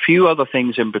a few other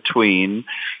things in between.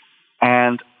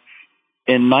 And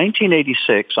in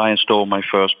 1986, I installed my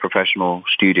first professional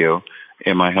studio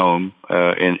in my home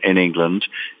in England,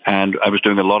 and I was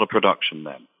doing a lot of production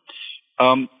then.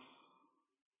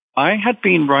 I had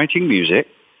been writing music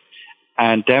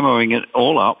and demoing it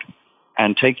all up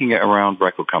and taking it around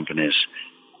record companies.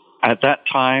 At that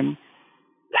time,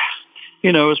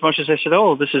 as much as I said,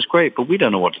 oh, this is great, but we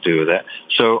don't know what to do with it,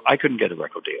 so I couldn't get a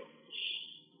record deal.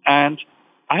 And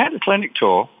I had a clinic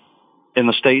tour in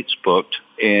the States booked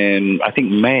in, I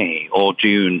think, May or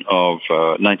June of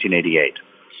 1988.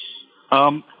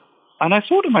 And I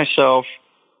thought to myself,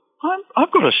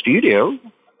 I've got a studio.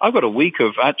 I've got a week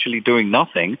of actually doing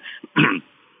nothing.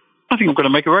 I think I'm going to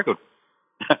make a record.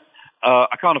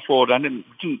 I can't afford, I didn't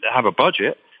have a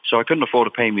budget, so I couldn't afford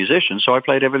to pay musicians, so I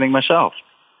played everything myself.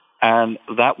 And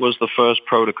that was the first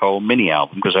Protocol mini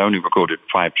album, because I only recorded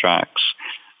 5 tracks.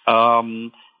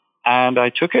 And I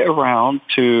took it around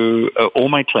to all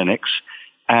my clinics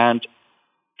and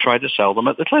tried to sell them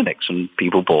at the clinics, and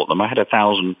people bought them. I had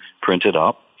 1,000 printed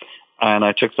up, and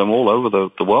I took them all over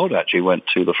the world, actually. Went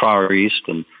to the Far East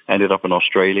and ended up in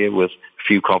Australia with a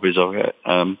few copies of it.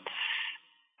 And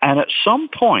at some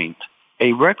point,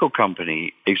 a record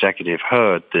company executive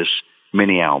heard this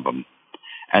mini album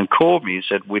and called me and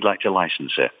said, we'd like to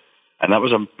license it. And that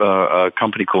was a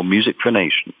company called Music for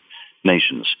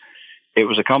Nations. It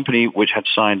was a company which had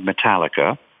signed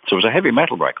Metallica, so it was a heavy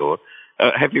metal record,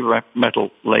 heavy metal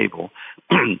label.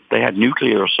 They had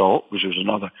Nuclear Assault, which was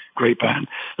another great band.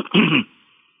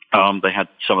 They had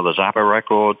some of the Zappa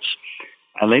records,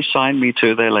 and they signed me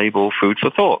to their label Food for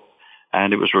Thought,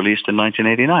 and it was released in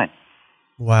 1989.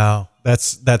 Wow,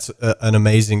 that's an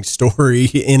amazing story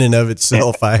in and of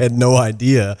itself. I had no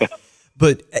idea.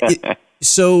 But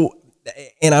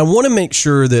and I want to make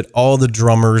sure that all the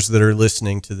drummers that are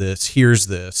listening to this hears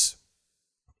this.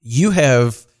 You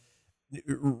have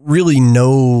really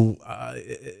no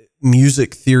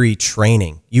music theory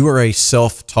training. You are a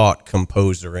self-taught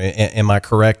composer. Am I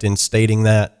correct in stating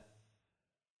that?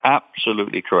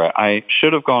 Absolutely correct. I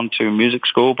should have gone to music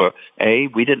school, but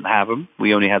we didn't have them.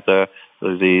 We only had the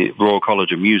Royal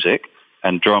College of Music,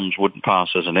 and drums wouldn't pass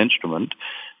as an instrument.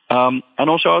 And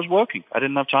also I was working. I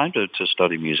didn't have time to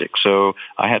study music, so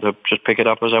I had to just pick it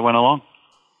up as I went along.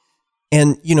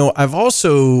 And, I've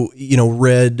also,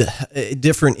 read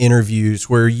different interviews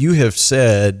where you have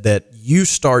said that you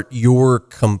start your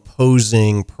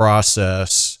composing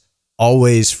process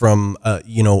always from, a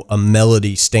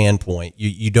melody standpoint.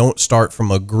 You don't start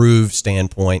from a groove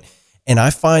standpoint. And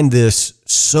I find this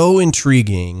so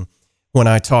intriguing when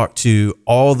I talk to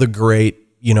all the great,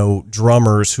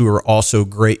 drummers who are also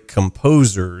great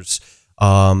composers.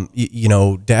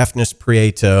 Daphnis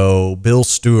Prieto, Bill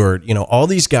Stewart, all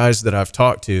these guys that I've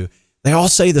talked to, they all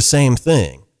say the same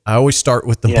thing. I always start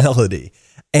with the melody.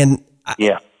 And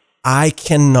I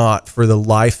cannot for the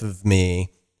life of me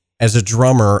as a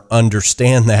drummer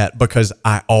understand that, because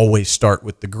I always start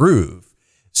with the groove.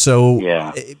 So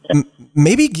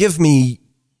maybe give me,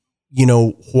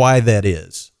 why that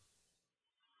is.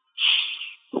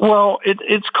 Well,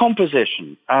 it's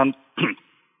composition, and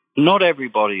not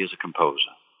everybody is a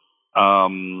composer.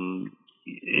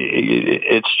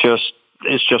 It's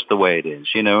just the way it is.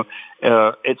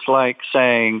 It's like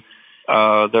saying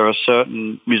there are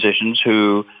certain musicians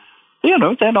who, they're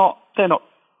not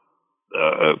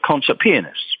concert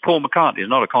pianists. Paul McCartney is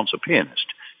not a concert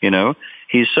pianist.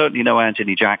 He's certainly no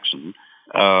Anthony Jackson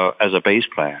as a bass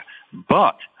player,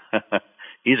 but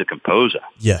he's a composer.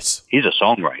 Yes, he's a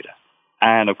songwriter.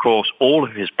 And of course, all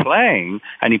of his playing,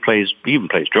 and he even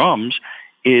plays drums,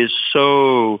 is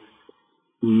so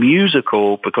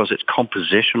musical because it's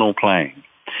compositional playing.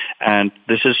 And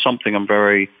this is something I'm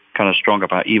very kind of strong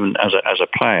about, even as a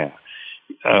player,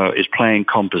 is playing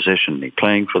compositionally,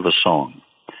 playing for the song.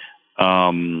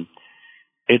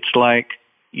 It's like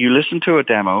you listen to a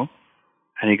demo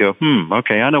and you go,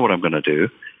 okay, I know what I'm going to do.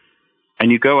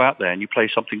 And you go out there and you play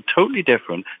something totally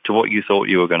different to what you thought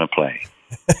you were going to play.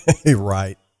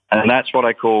 Right. And that's what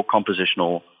I call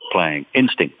compositional playing.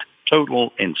 Instinct.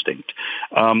 Total instinct.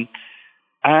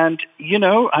 And,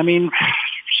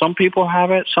 some people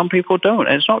have it, some people don't.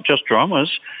 And it's not just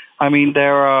drummers.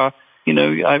 There are,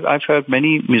 I've heard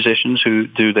many musicians who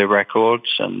do their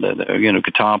records, and,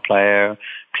 guitar player,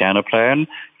 piano player, and,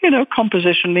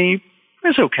 compositionally,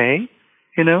 it's okay.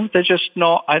 They're just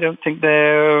not. I don't think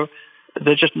they're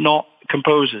just not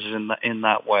composers in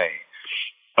that way.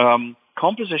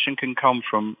 Composition can come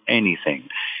from anything.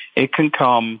 It can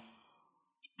come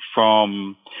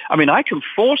from. I mean, I can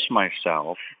force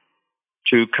myself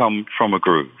to come from a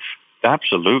groove.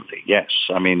 Absolutely, yes.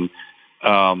 I mean,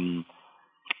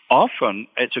 often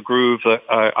it's a groove that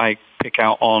I pick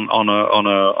out on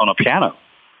a piano.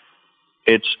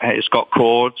 It's got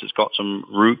chords, it's got some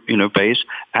root, bass,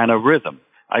 and a rhythm.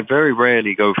 I very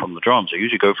rarely go from the drums. I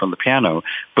usually go from the piano,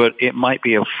 but it might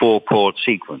be a 4-chord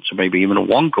sequence, or maybe even a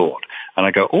 1-chord. And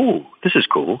I go, oh, this is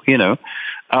cool,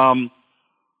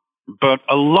 But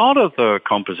a lot of the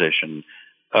composition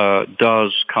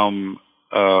does come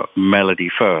melody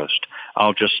first.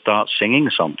 I'll just start singing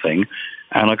something,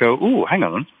 and I go, oh, hang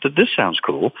on, this sounds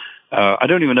cool. I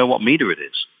don't even know what meter it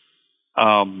is.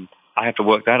 I have to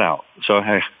work that out. So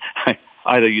I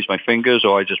either use my fingers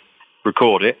or I just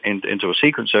record it into a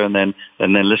sequencer and then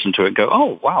listen to it and go,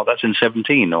 oh, wow, that's in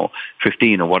 17 or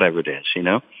 15 or whatever it is,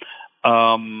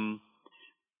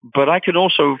 But I can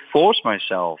also force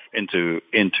myself into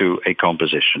a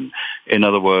composition. In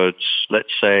other words,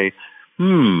 let's say,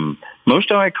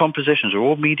 most of my compositions are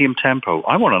all medium tempo.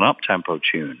 I want an up-tempo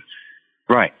tune.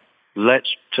 Right.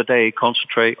 Let's today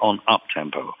concentrate on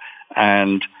up-tempo.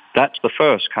 And that's the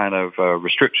first kind of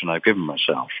restriction I've given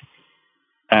myself.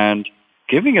 And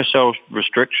giving yourself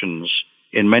restrictions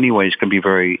in many ways can be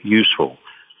very useful.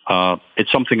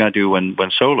 It's something I do when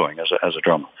soloing as a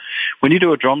drummer. When you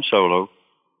do a drum solo,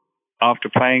 after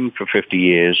playing for 50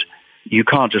 years, you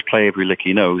can't just play every lick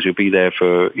you know. You'll be there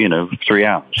for, 3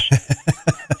 hours.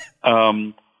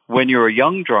 When you're a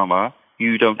young drummer,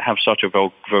 you don't have such a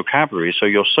vocabulary, so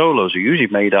your solos are usually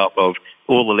made up of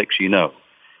all the licks you know.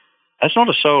 That's not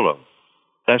a solo.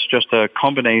 That's just a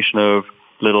combination of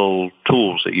little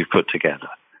tools that you've put together.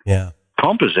 Yeah.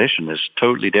 Composition is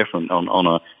totally different on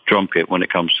a drum kit when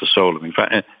it comes to solo. In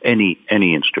fact, any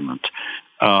instrument.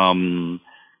 And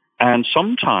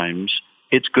sometimes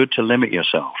it's good to limit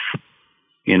yourself.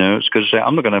 It's good to say,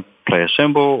 I'm not going to play a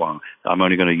cymbal, or I'm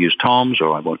only going to use toms,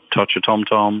 or I won't touch a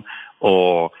tom-tom,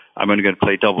 or I'm only going to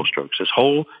play double strokes. This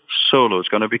whole solo is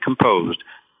going to be composed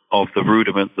of the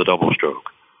rudiment, the double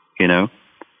stroke.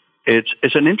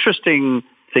 It's an interesting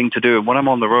thing to do. And when I'm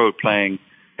on the road playing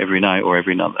every night or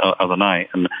every other night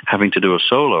and having to do a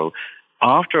solo,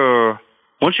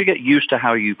 once you get used to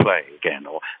how you play again,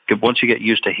 or once you get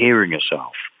used to hearing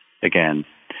yourself again,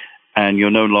 and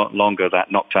you're no longer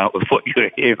that knocked out with what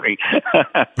you're hearing,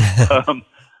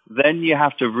 then you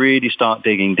have to really start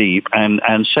digging deep and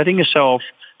setting yourself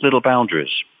little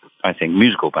boundaries, I think,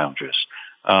 musical boundaries.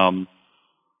 And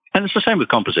it's the same with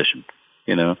composition,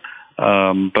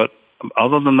 But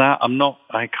other than that,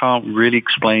 I can't really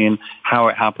explain how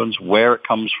it happens, where it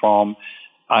comes from.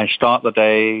 I start the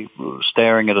day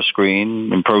staring at a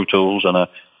screen in Pro Tools and a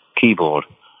keyboard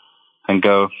and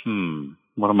go,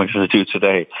 what am I going to do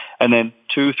today? And then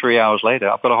 2-3 hours later,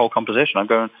 I've got a whole composition. I'm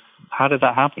going, how did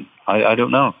that happen? I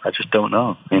don't know. I just don't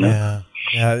know. Yeah.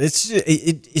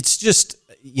 It's just,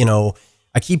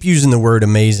 I keep using the word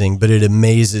amazing, but it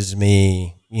amazes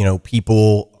me,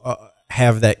 people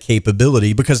have that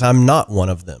capability, because I'm not one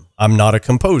of them. I'm not a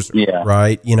composer,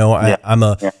 right? I'm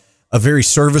a very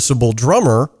serviceable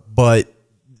drummer, but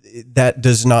that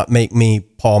does not make me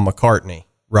Paul McCartney,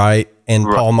 right? And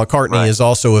Paul McCartney is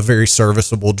also a very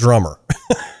serviceable drummer,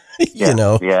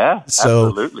 Yeah, so,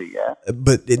 absolutely, yeah.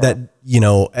 But that,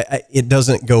 it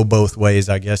doesn't go both ways,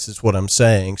 I guess is what I'm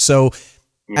saying. So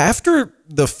after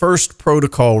the first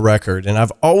Protocol record, and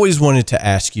I've always wanted to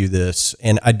ask you this,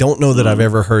 and I don't know that I've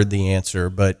ever heard the answer,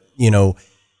 but,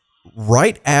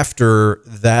 right after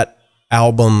that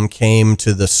album came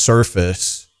to the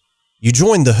surface, you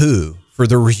joined The Who for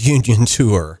the reunion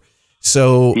tour.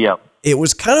 So it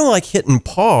was kind of like hitting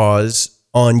pause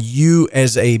on you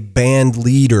as a band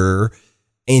leader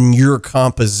in your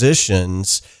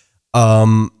compositions.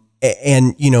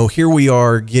 And, here we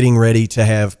are getting ready to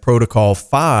have Protocol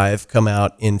 5 come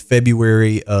out in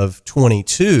February of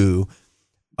 22.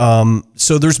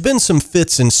 So there's been some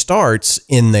fits and starts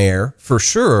in there for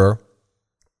sure,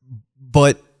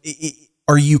 but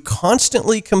are you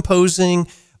constantly composing,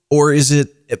 or is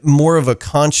it more of a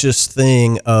conscious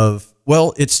thing of,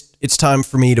 well, it's time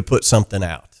for me to put something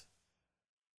out?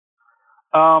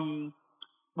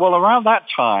 Well, around that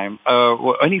time,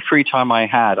 any free time I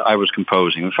had, I was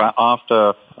composing. In fact,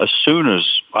 as soon as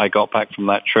I got back from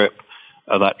that trip,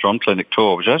 that drum clinic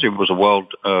tour, which actually was a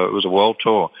world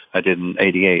tour I did in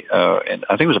 '88. I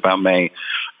think it was about May.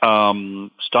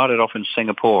 Started off in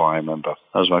Singapore, I remember.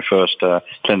 That was my first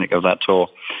clinic of that tour.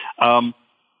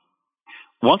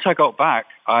 once I got back,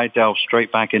 I delved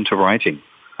straight back into writing.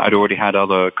 I'd already had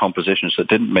other compositions that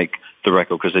didn't make the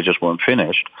record because they just weren't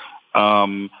finished.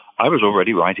 I was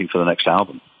already writing for the next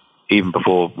album, even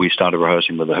before we started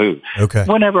rehearsing with The Who. Okay.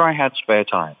 Whenever I had spare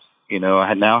time. I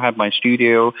had now had my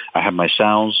studio, I had my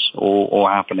sounds all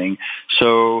happening.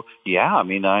 So, yeah, I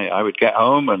mean, I would get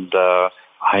home and I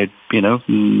had,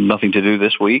 nothing to do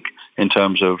this week in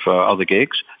terms of other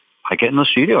gigs. I get in the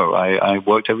studio. I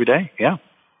worked every day, yeah.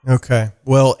 Okay.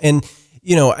 Well, and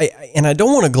I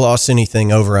don't want to gloss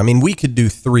anything over. I mean, we could do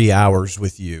 3 hours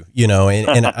with you,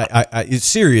 and I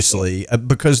seriously,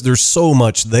 because there's so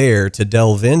much there to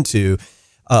delve into.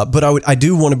 But I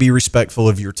do want to be respectful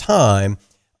of your time.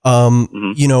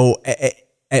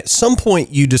 At some point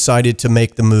you decided to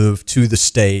make the move to the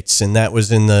States, and that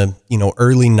was in the,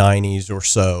 early 90s or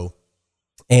so.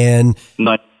 And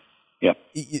yeah.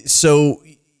 So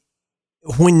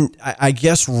when I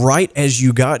guess right as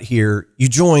you got here, you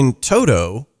joined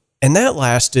Toto, and that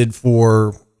lasted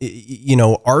for,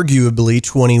 arguably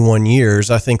 21 years.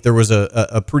 I think there was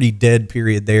a pretty dead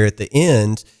period there at the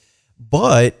end,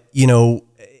 but,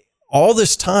 all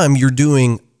this time you're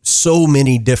doing so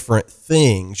many different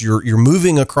things. You're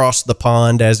moving across the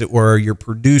pond, as it were. You're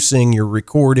producing, you're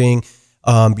recording,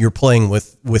 you're playing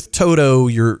with Toto.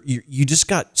 You just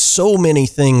got so many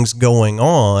things going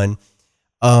on.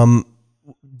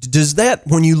 Does that,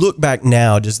 when you look back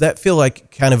now, does that feel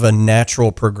like kind of a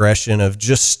natural progression of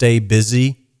just stay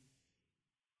busy?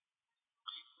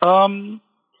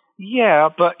 Yeah,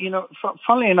 but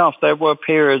funnily enough, there were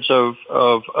periods of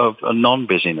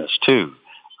non-busyness too.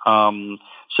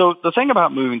 So the thing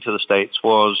about moving to the States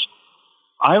was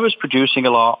I was producing a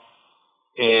lot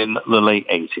in the late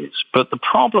 80s, but the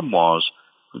problem was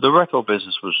the record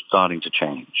business was starting to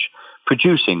change.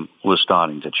 Producing was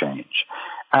starting to change.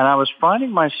 And I was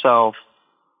finding myself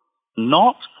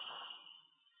not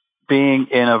being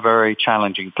in a very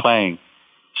challenging playing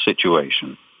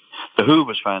situation. The Who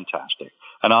was fantastic.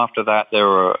 And after that, there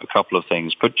were a couple of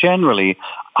things. But generally,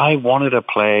 I wanted to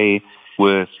play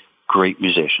with great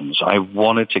musicians. I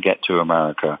wanted to get to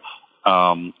America.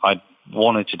 I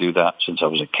wanted to do that since I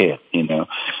was a kid,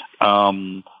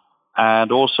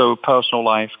 and also personal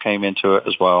life came into it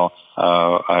as well.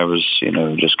 I was,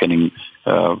 just getting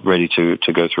ready to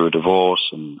go through a divorce,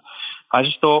 and I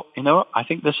just thought, I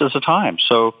think this is the time.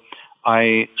 So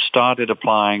I started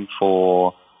applying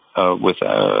for with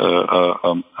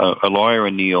a lawyer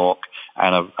in New York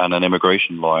and an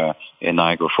immigration lawyer in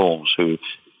Niagara Falls, who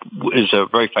is a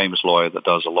very famous lawyer that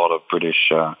does a lot of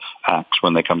British acts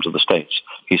when they come to the States.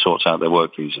 He sorts out their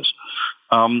work visas.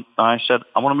 I said,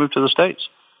 I want to move to the States.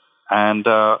 And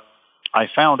I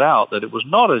found out that it was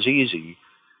not as easy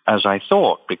as I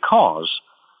thought, because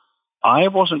I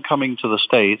wasn't coming to the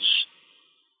States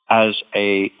as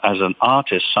an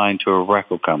artist signed to a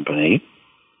record company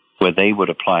where they would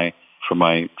apply for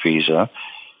my visa.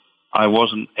 I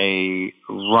wasn't a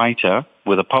writer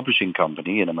with a publishing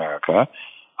company in America.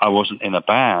 I wasn't in a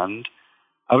band.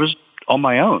 I was on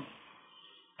my own.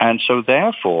 And so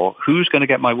therefore, who's going to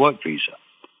get my work visa?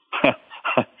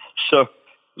 So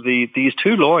these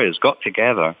two lawyers got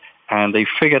together and they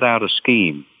figured out a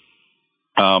scheme.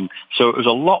 So it was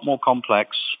a lot more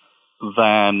complex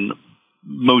than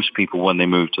most people when they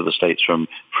move to the States from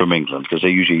England, because they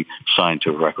usually sign to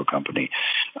a record company.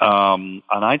 And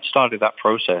I'd started that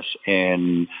process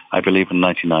I believe in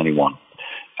 1991.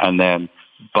 And then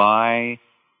by,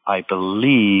 I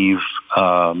believe,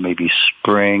 maybe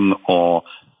spring, or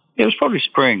it was probably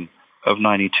spring of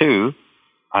 92,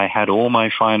 I had all my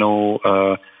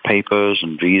final papers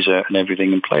and visa and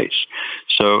everything in place.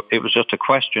 So it was just a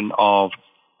question of,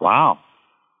 wow,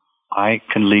 I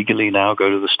can legally now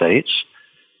go to the States.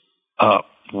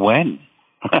 When?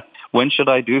 When should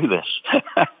I do this?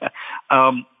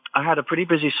 I had a pretty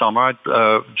busy summer.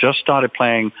 I just started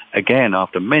playing again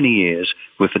after many years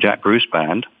with the Jack Bruce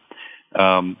Band.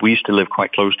 We used to live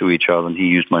quite close to each other, and he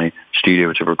used my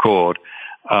studio to record.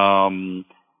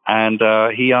 And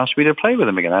he asked me to play with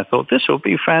him again. I thought, this will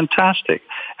be fantastic.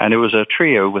 And it was a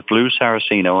trio with Blue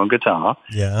Saraceno on guitar.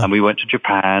 Yeah. And we went to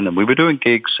Japan, and we were doing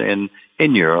gigs in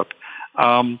Europe.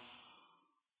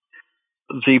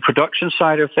 The production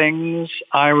side of things,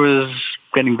 I was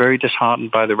getting very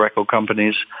disheartened by the record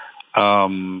companies,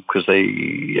 because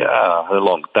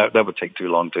that would take too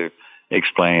long to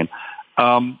explain.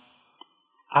 I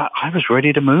was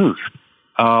ready to move.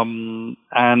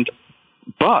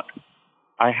 But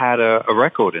I had a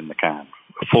record in the can,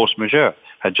 Force Majeure,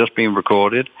 had just been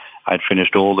recorded. I'd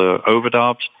finished all the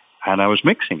overdubs, and I was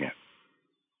mixing it.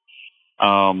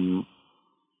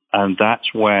 And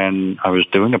that's when I was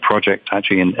doing a project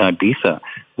actually in Ibiza,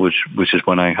 which is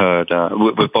when I heard,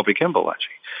 with Bobby Kimball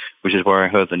actually, which is where I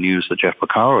heard the news that Jeff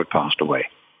Beck had passed away.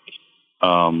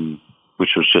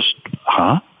 Which was just,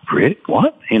 really?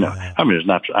 What? I mean, it was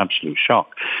an absolute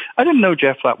shock. I didn't know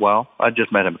Jeff that well. I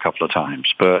just met him a couple of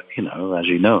times. But, as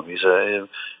you know, he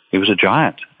was a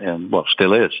giant, and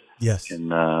still is. Yes.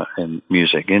 In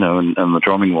music, and the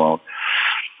drumming world.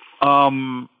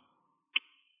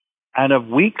 And a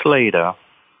week later,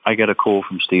 I get a call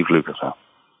from Steve Lukather,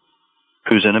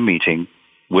 who's in a meeting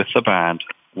with the band,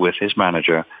 with his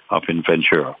manager up in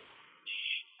Ventura.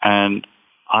 And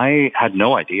I had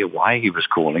no idea why he was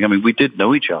calling. I mean, we did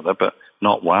know each other, but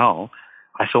not well.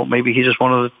 I thought maybe he just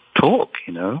wanted to talk,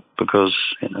 because,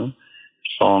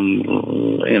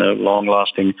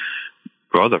 long-lasting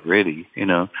brother, really,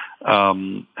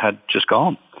 had just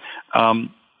gone.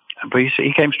 But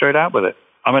he came straight out with it.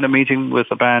 I'm in a meeting with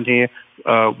the band here.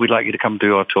 We'd like you to come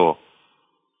do our tour.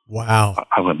 Wow.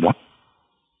 I went, what?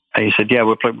 And he said, yeah,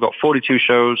 we've got 42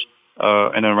 shows in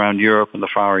and around Europe and the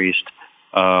Far East,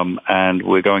 and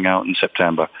we're going out in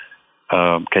September.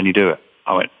 Can you do it?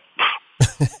 I went,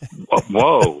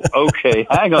 whoa, okay,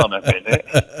 hang on a minute.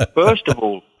 First of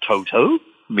all, Toto?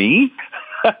 Me?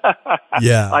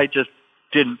 Yeah. I just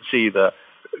didn't see the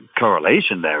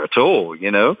correlation there at all,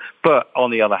 But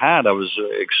on the other hand, I was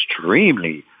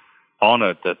extremely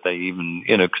honored that they even,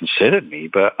 considered me.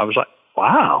 But I was like,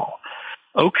 wow,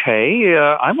 okay,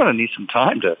 I'm going to need some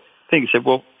time to think. He said,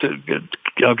 well,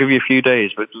 I'll give you a few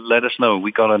days, but let us know.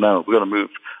 We got to know. We got to move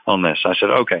on this. I said,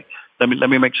 okay, let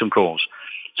me make some calls.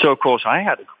 So, of course, I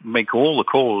had to make all the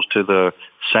calls to the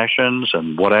sessions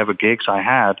and whatever gigs I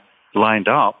had lined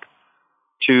up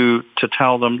to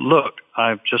tell them, look,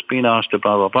 I've just been asked to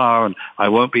blah, blah, blah, and I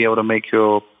won't be able to make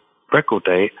your record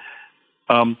date.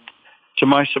 To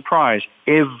my surprise,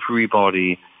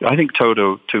 everybody, I think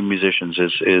Toto to musicians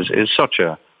is such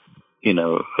a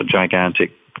a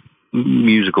gigantic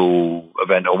musical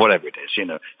event or whatever it is,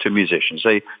 to musicians.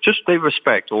 They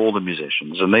respect all the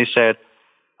musicians. And they said,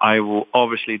 I'm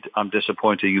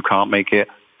disappointed you can't make it.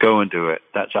 Go and do it.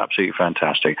 That's absolutely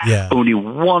fantastic. Yeah. Only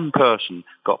one person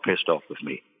got pissed off with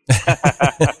me.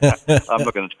 I'm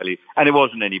not going to tell you. And it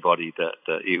wasn't anybody that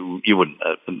you wouldn't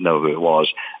know who it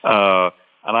was.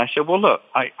 And I said, well, look,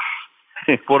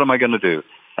 what am I going to do?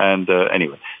 And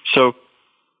anyway,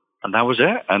 and that was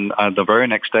it. And the very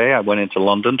next day, I went into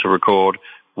London to record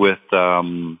with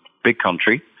Big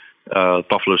Country,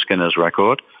 Buffalo Skinner's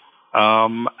record.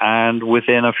 And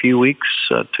within a few weeks,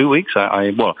 2 weeks,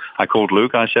 I called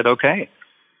Luke. I said, okay.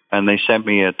 And they sent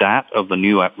me a DAT of the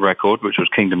new record, which was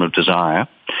Kingdom of Desire,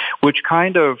 which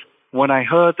kind of, when I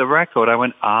heard the record, I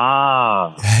went,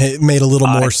 It made a little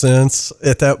more sense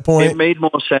at that point. It made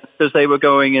more sense because they were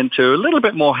going into a little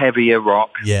bit more heavier rock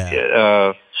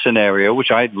scenario,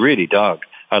 which I really dug.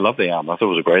 I love the album. I thought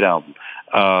it was a great album.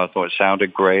 I thought it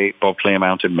sounded great. Bob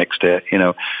Clearmountain mixed it,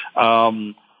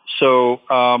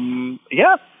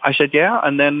 I said, yeah.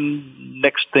 And then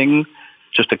next thing,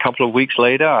 just a couple of weeks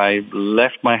later, I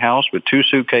left my house with 2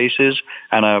 suitcases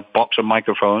and a box of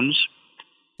microphones.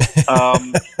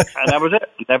 And that was it.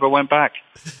 Never went back.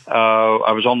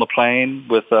 I was on the plane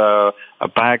with a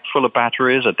bag full of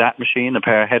batteries, a DAT machine, a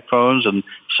pair of headphones, and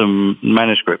some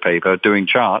manuscript paper doing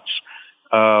charts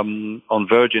on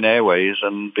Virgin Airways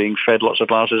and being fed lots of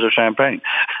glasses of champagne.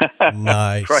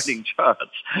 Nice. Writing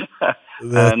charts.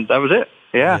 And that was it.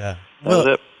 Yeah. That was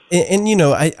it. And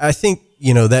I think,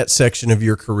 that section of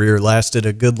your career lasted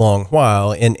a good long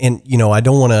while. And I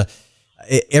don't want to,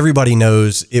 everybody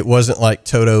knows it wasn't like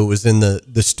Toto was in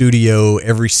the studio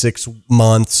every 6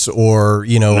 months or,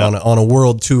 on a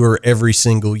world tour every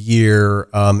single year.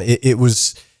 It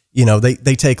was,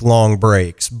 they take long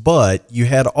breaks, but you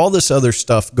had all this other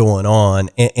stuff going on.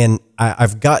 And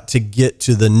I've got to get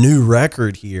to the new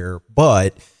record here.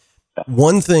 But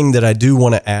one thing that I do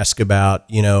want to ask about,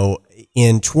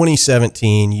 in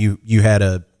 2017, you had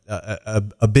a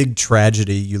big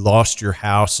tragedy. You lost your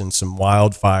house in some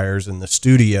wildfires in the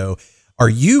studio. Are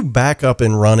you back up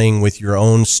and running with your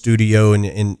own studio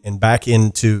and back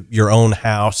into your own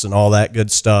house and all that good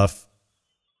stuff?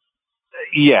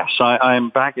 Yes, I'm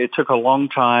back. It took a long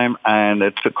time and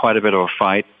it took quite a bit of a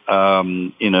fight, a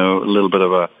little bit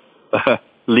of a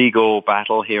legal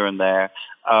battle here and there.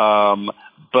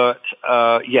 But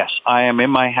yes, I am in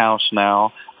my house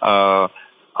now.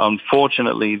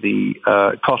 Unfortunately,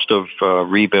 the cost of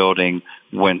rebuilding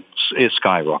it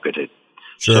skyrocketed.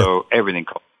 Sure. So everything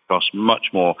costs much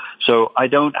more. So I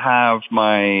don't have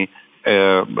my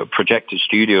projected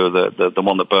studio, the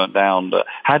one that burnt down, that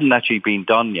hadn't actually been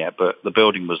done yet, but the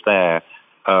building was there.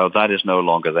 That is no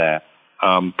longer there.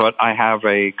 But I have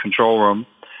a control room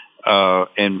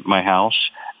in my house,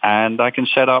 and I can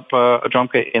set up a drum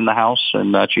kit in the house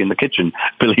and actually in the kitchen,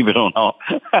 believe it or not,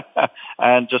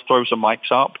 and just throw some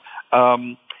mics up.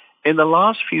 In the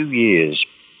last few years,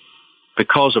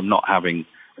 because of not having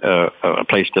a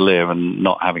place to live and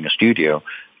not having a studio,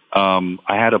 I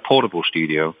had a portable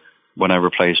studio when I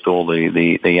replaced all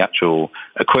the actual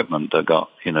equipment that got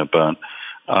burnt.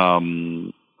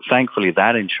 Thankfully,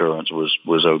 that insurance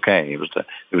was okay. It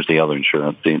was the other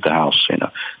insurance, the house.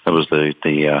 That was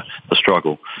the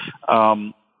struggle.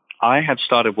 I had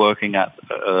started working at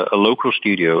a local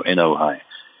studio in Ojai,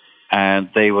 and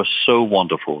they were so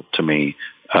wonderful to me.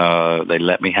 They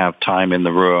let me have time in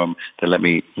the room. They let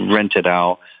me rent it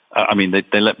out.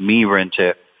 They let me rent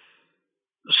it.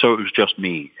 So it was just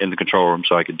me in the control room,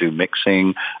 so I could do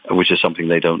mixing, which is something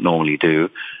they don't normally do.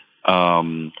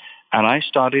 And I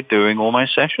started doing all my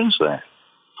sessions there.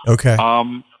 Okay.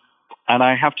 And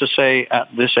I have to say, at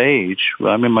this age,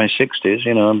 I'm in my 60s,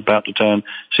 I'm about to turn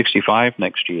 65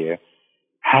 next year,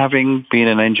 having been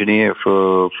an engineer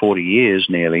for 40 years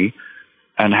nearly,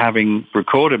 and having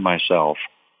recorded myself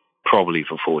probably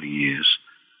for 40 years,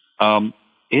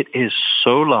 it is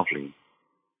so lovely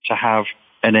to have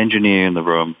an engineer in the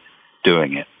room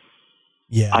doing it.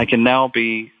 Yeah. I can now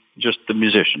be just the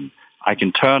musician. I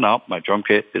can turn up my drum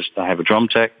kit. I have a drum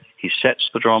tech. He sets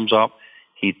the drums up.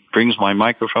 He brings my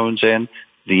microphones in.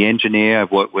 The engineer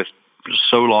I've worked with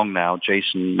so long now,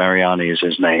 Jason Mariani is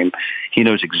his name. He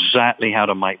knows exactly how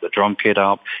to mic the drum kit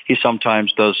up. He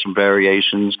sometimes does some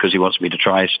variations because he wants me to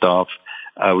try stuff,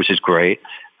 which is great.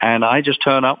 And I just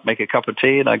turn up, make a cup of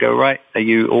tea, and I go, right, are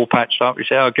you all patched up? You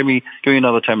say, oh, give me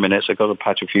another 10 minutes. I've got to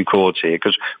patch a few chords here,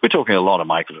 because we're talking a lot of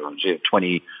microphones here,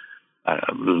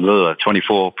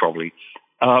 24 probably.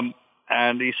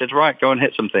 And he says, right, go and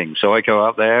hit some things. So I go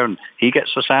out there, and he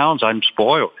gets the sounds. I'm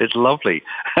spoiled. It's lovely.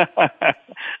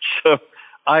 So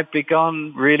I've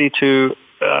begun really to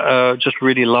just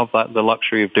really love the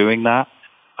luxury of doing that.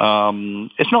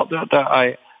 It's not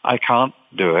that I can't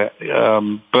do it,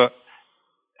 but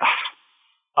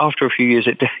after a few years,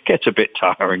 it gets a bit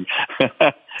tiring.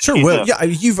 Sure. Well, yeah,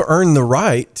 you've earned the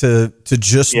right to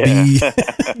just be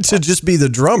to just be the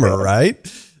drummer, right?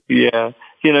 Yeah.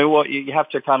 You know what? You have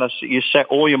to kind of you set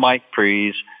all your mic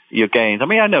pre's, your gains.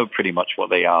 I know pretty much what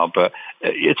they are, but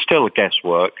it's still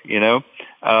guesswork,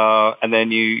 And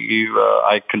then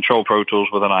I control Pro Tools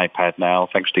with an iPad now,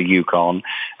 thanks to Yukon,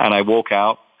 and I walk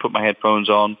out, put my headphones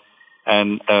on,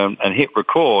 and hit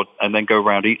record, and then go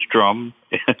around each drum,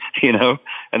 and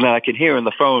then I can hear in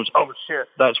the phones, oh shit,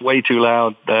 that's way too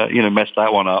loud, mess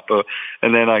that one up,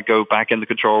 and then I go back in the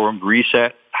control room,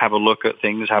 reset, have a look at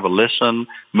things, have a listen,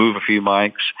 move a few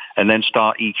mics, and then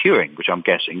start EQing, which I'm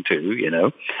guessing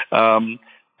too,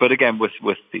 But again, with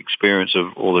the experience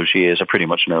of all those years, I pretty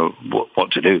much know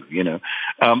what to do,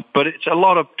 But it's a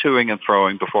lot of toing and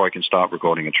throwing before I can start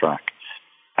recording a track,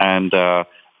 and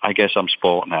I guess I'm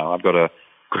spoiled now. I've got a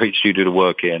great studio to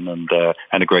work in and a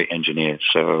great engineer.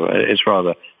 So it's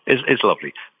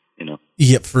lovely,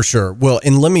 Yeah, for sure. Well,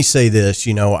 and let me say this,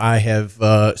 I have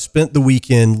spent the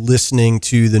weekend listening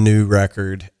to the new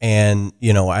record, and,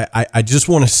 I just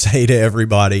want to say to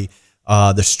everybody,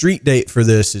 the street date for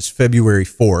this is February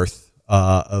 4th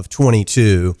of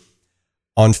 22.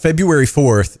 On February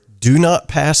 4th, do not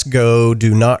pass go.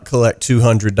 Do not collect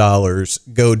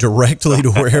 $200. Go directly to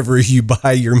wherever you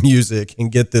buy your music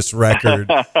and get this record,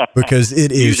 because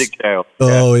it is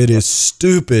it is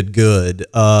stupid good.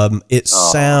 It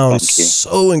sounds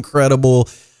so incredible.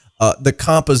 The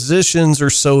compositions are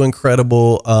so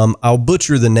incredible. I'll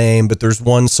butcher the name, but there's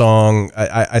one song.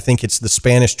 I think it's the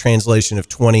Spanish translation of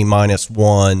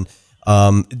 20-1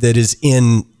 that is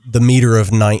in the meter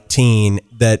of 19.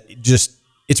 That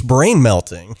it's brain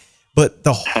melting. But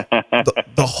the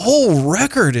whole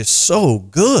record is so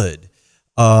good.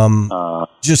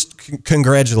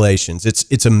 Congratulations.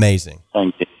 It's amazing.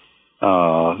 Thank you.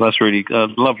 That's really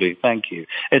lovely. Thank you.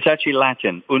 It's actually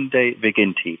Latin. Unde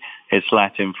viginti. It's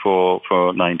Latin for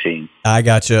 19. I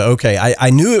gotcha. Okay. I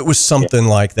knew it was something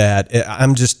like that.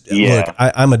 I'm just, look,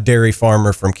 I'm a dairy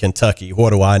farmer from Kentucky. What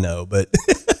do I know? But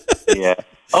yeah.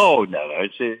 Oh, no.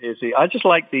 It's I just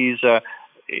like these, so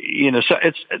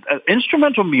it's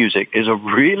instrumental music is a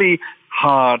really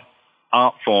hard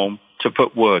art form to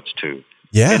put words to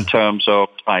in terms of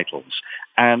titles.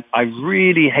 And I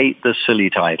really hate the silly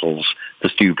titles, the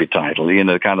stupid title,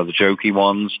 kind of the jokey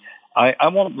ones. I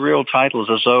want real titles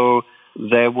as though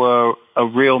there were a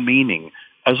real meaning,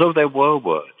 as though there were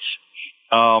words.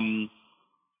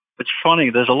 It's funny,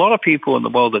 there's a lot of people in the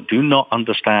world that do not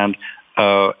understand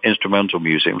instrumental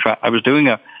music. In fact, I was doing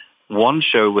one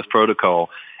show with Protocol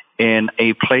in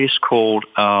a place called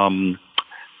what's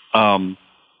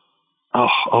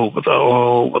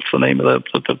the name of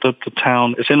the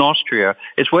town? It's in Austria.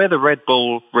 It's where the Red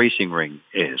Bull racing ring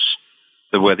is,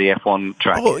 where the F1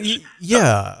 track is.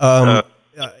 Yeah.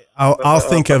 I'll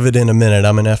think of it in a minute.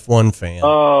 I'm an F1 fan.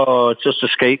 Oh, it just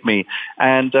escaped me.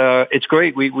 And it's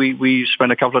great. We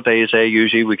spend a couple of days there.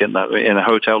 Usually we get in a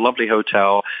hotel, lovely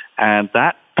hotel. And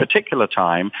that particular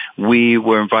time, we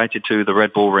were invited to the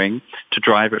Red Bull Ring to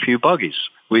drive a few buggies.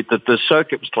 The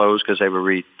circuit was closed because they were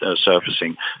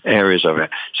resurfacing areas of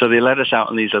it. So they let us out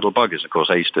in these little buggies. Of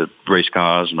course, I used to race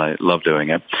cars, and I love doing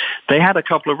it. They had a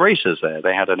couple of racers there.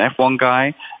 They had an F1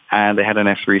 guy, and they had an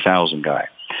F3000 guy.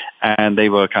 And they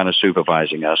were kind of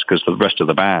supervising us because the rest of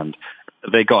the band,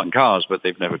 they got in cars, but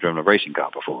they've never driven a racing car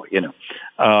before, you know.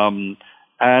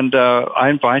 I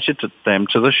invited them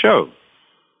to the show.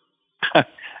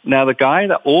 Now, the guy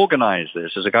that organized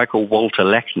this is a guy called Walter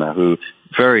Lechner, who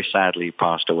very sadly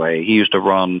passed away. He used to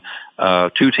run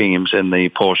two teams in the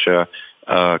Porsche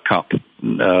Cup,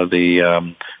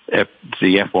 the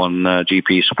F1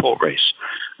 GP support race,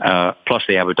 plus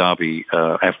the Abu Dhabi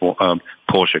F1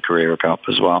 Porsche Carrera Cup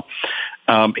as well.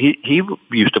 He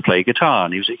used to play guitar,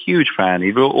 and he was a huge fan.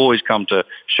 He would always come to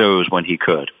shows when he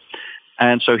could.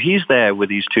 And so he's there with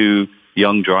these two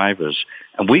young drivers,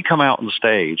 and we come out on the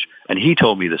stage, and he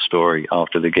told me the story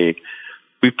after the gig.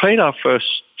 We played our first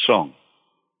song.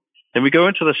 Then we go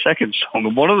into the second song,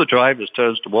 and one of the drivers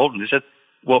turns to Walter, and he said,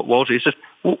 Walter, he says,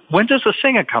 when does the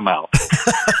singer come out?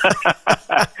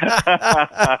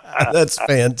 That's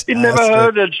fantastic. He'd never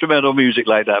heard instrumental music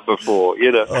like that before,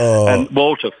 you know. Oh. And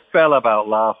Walter fell about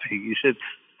laughing. He said,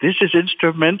 this is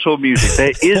instrumental music.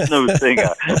 There is no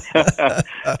singer.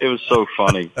 It was so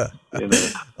funny. You know?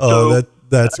 Oh,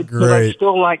 that's great. But I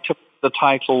still like to the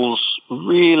titles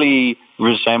really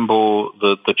resemble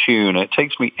the tune. It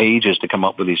takes me ages to come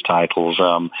up with these titles.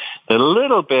 They're a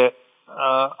little bit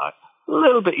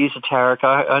esoteric.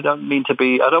 I don't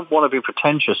want to be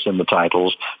pretentious in the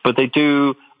titles, but they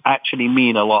do actually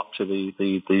mean a lot to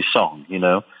the song, you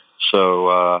know.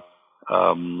 So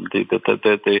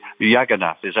the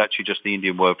Jagannath is actually just the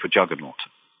Indian word for juggernaut.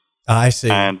 I see.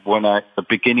 And the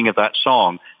beginning of that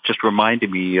song just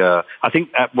reminded me, I think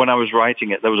when I was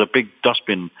writing it, there was a big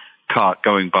dustbin cart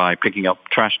going by picking up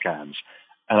trash cans.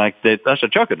 And that's a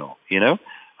juggernaut, you know?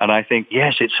 And I think,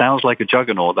 yes, it sounds like a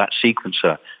juggernaut, that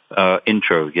sequencer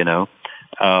intro, you know?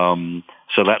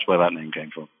 So that's where that name came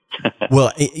from.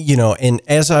 Well, you know, and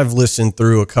as I've listened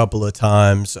through a couple of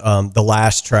times, the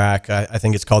last track, I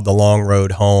think it's called The Long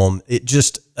Road Home, it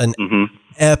just an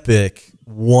epic,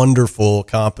 wonderful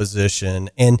composition.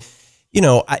 And, you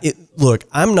know, look,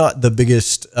 I'm not the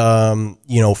biggest,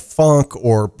 funk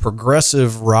or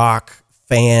progressive rock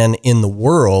fan in the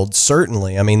world,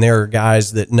 certainly. I mean, there are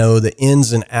guys that know the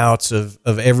ins and outs of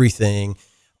everything.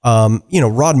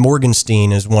 Rod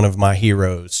Morgenstein is one of my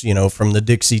heroes, you know, from the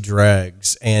Dixie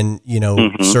Dregs. And, you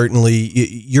know, certainly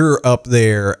you're up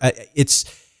there. It's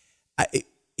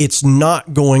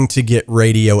not going to get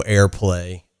radio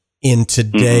airplay in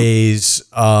today's,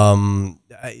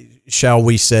 shall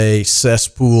we say,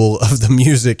 cesspool of the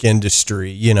music industry.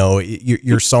 You know,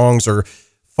 your songs are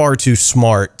far too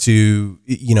smart to,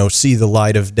 you know, see the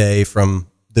light of day from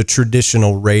the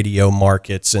traditional radio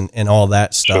markets and all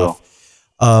that stuff.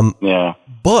 Sure.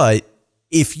 But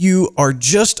if you are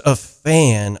just a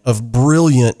fan of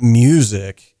brilliant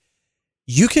music,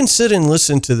 you can sit and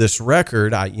listen to this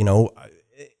record,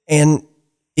 and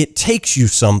it takes you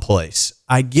someplace.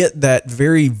 I get that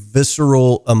very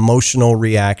visceral, emotional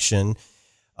reaction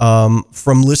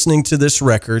from listening to this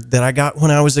record that I got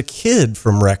when I was a kid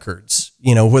from records,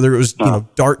 you know, whether it was,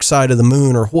 Dark Side of the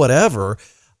Moon or whatever.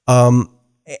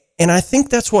 And I think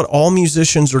that's what all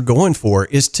musicians are going for,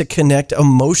 is to connect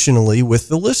emotionally with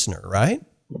the listener, right?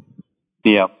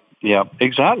 Yeah,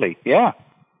 exactly. Yeah.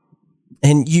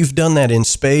 And you've done that in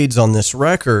spades on this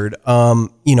record. And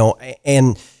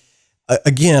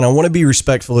again, I want to be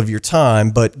respectful of your time,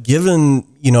 but given,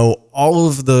 you know, all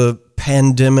of the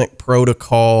pandemic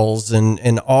protocols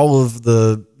and all of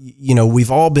the, you know,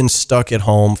 we've all been stuck at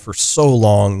home for so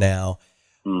long now.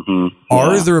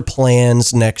 Are there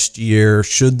plans next year,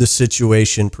 should the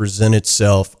situation present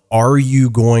itself? Are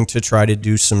you going to try to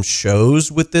do some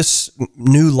shows with this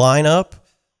new lineup?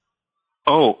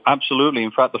 Oh, absolutely.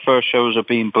 In fact, the first shows are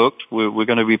being booked. We're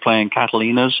going to be playing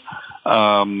Catalina's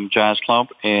Jazz Club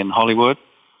in Hollywood,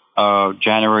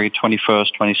 January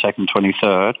 21st, 22nd,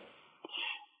 23rd,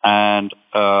 and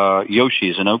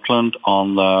Yoshi's in Oakland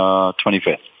on the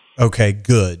 25th. Okay,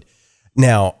 good.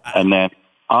 Now, and then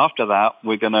after that,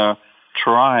 we're going to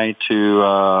try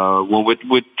to,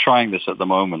 we're trying this at the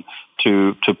moment,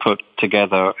 to put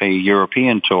together a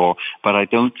European tour, but I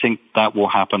don't think that will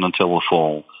happen until the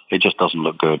fall. It just doesn't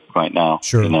look good right now.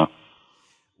 Sure. You know?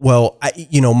 Well,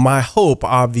 my hope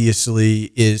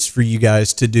obviously is for you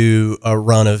guys to do a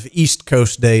run of East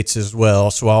Coast dates as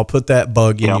well. So I'll put that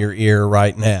bug in your ear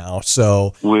right now.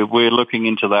 So we're looking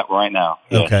into that right now.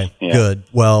 Yes. Okay, good.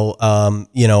 Well,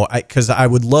 because I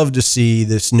would love to see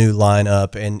this new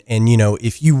lineup, and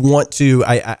if you want to,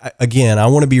 I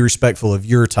want to be respectful of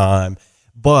your time,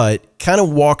 but kind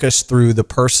of walk us through the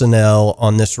personnel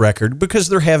on this record, because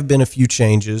there have been a few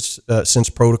changes since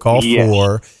Protocol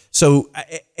 4. So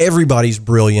everybody's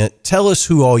brilliant. Tell us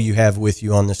who all you have with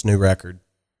you on this new record.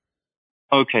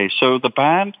 Okay, so the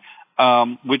band,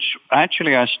 which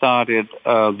actually I started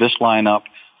this lineup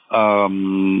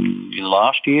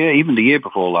last year, even the year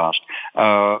before last,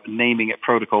 naming it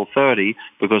Protocol 30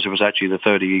 because it was actually the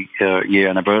 30-year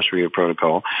anniversary of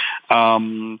Protocol.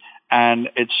 And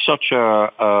it's such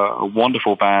a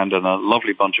wonderful band and a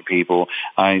lovely bunch of people.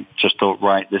 I just thought,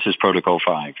 right, this is Protocol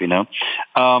 5,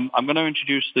 I'm going to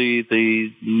introduce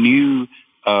the new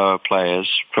players,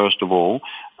 first of all.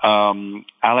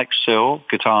 Alex Sill,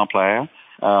 guitar player.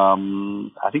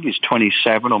 I think he's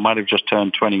 27 or might have just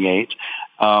turned 28.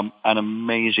 An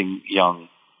amazing young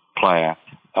player,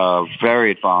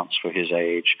 very advanced for his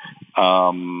age.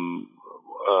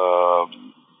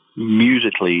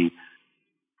 Musically,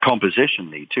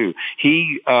 compositionally too.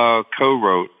 He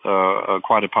co-wrote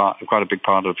quite a big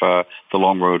part of The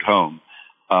Long Road Home,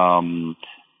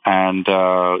 and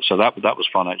so that was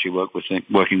fun actually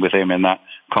working with him in that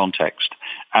context.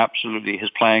 Absolutely, his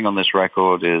playing on this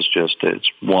record is it's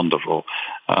wonderful.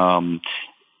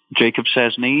 Jacob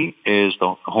Cesny is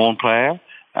the horn player,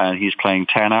 and he's playing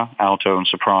tenor, alto, and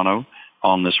soprano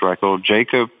on this record.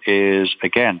 Jacob is,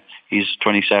 again, he's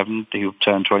 27. He'll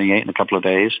turn 28 in a couple of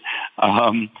days.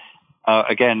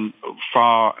 Again,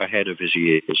 far ahead of his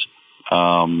years.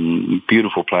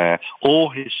 Beautiful player. All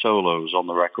his solos on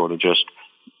the record are just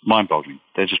mind-boggling.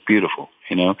 They're just beautiful,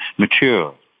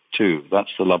 Mature, too.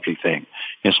 That's the lovely thing.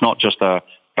 It's not just a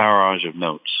barrage of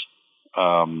notes.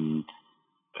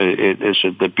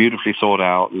 They're beautifully thought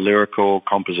out, lyrical,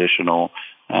 compositional,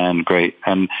 and great.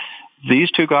 And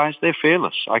these two guys, they're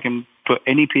fearless. I can put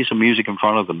any piece of music in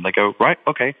front of them. They go, right,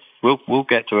 okay, we'll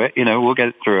get to it. We'll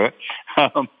get through it.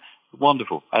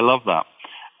 Wonderful. I love that.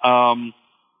 On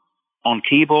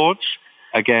keyboards,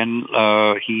 again,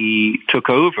 he took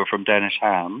over from Dennis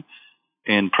Ham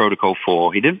in Protocol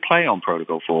 4. He didn't play on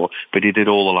Protocol 4, but he did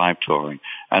all the live touring.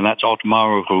 And that's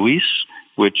Otmaro Ruiz,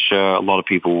 which a lot of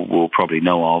people will probably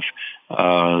know of.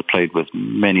 Played with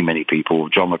many, many people.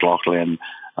 John McLaughlin.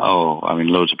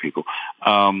 Loads of people.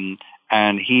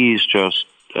 And he's just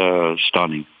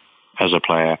stunning as a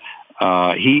player.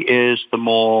 He is the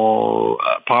more,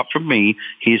 apart from me,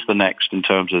 he's the next in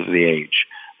terms of the age.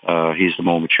 He's the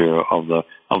more mature of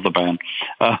the band.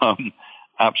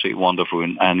 Absolutely wonderful,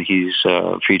 and he's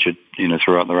featured,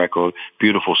 throughout the record.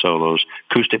 Beautiful solos,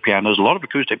 acoustic pianos, a lot of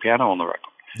acoustic piano on the record.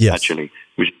 Yes. Actually,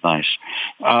 which is nice.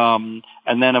 And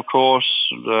then, of course,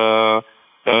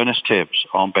 Ernest Tibbs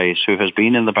on bass, who has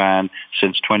been in the band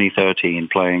since 2013,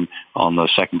 playing on the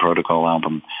second Protocol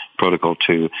album, Protocol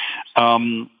 2.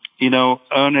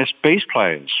 Ernest bass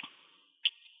players,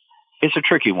 it's a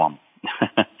tricky one.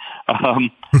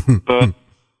 But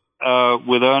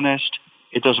with Ernest,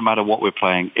 it doesn't matter what we're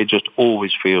playing. It just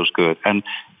always feels good. And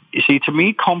you see, to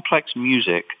me, complex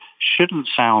music shouldn't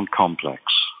sound complex.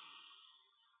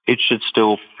 It should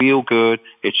still feel good.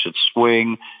 It should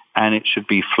swing, and it should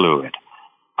be fluid,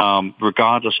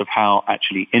 regardless of how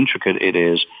actually intricate it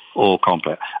is or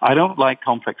complex. I don't like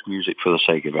complex music for the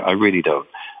sake of it. I really don't.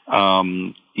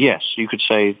 Yes, you could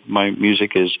say my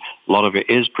music a lot of it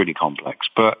is pretty complex,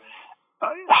 but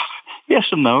yes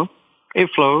and no. It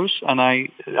flows, and I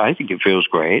think it feels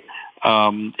great.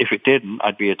 If it didn't,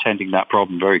 I'd be attending that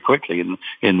problem very quickly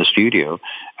in the studio.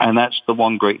 And that's the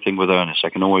one great thing with Ernest. I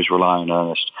can always rely on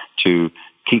Ernest to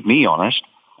keep me honest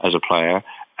as a player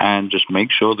and just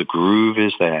make sure the groove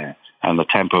is there and the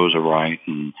tempos are right,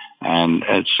 and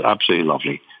it's absolutely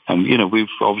lovely. And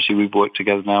we've worked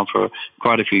together now for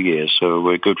quite a few years, so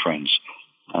we're good friends.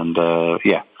 And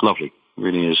lovely.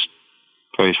 Really is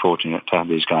very fortunate to have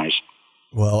these guys.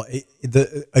 Well,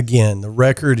 the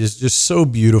record is just so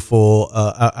beautiful.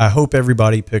 I hope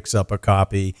everybody picks up a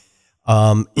copy.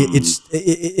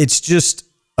 It's just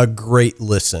a great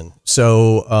listen.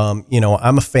 So,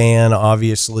 I'm a fan,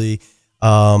 obviously,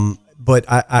 but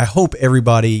I hope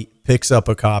everybody picks up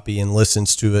a copy and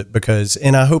listens to it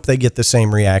and I hope they get the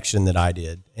same reaction that I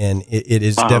did. And it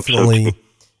is definitely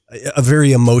a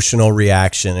very emotional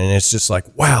reaction. And it's just like,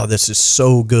 wow, this is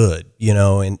so good, you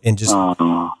know, and just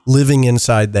living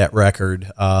inside that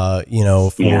record, you know,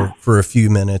 for a few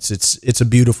minutes. It's a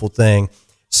beautiful thing.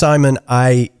 Simon,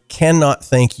 I cannot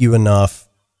thank you enough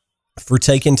for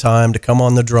taking time to come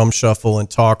on the Drum Shuffle and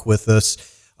talk with us.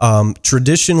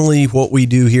 Traditionally, what we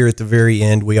do here at the very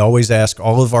end, we always ask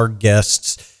all of our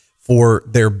guests for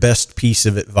their best piece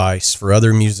of advice for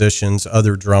other musicians,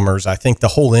 other drummers. I think the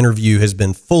whole interview has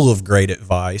been full of great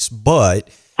advice, but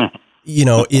you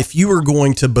know, if you were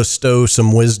going to bestow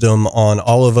some wisdom on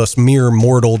all of us mere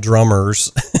mortal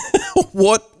drummers,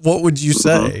 what would you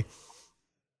say?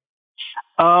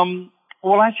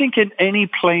 Well, I think in any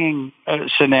playing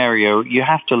scenario, you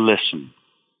have to listen.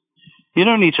 You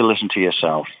don't need to listen to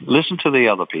yourself. Listen to the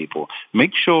other people.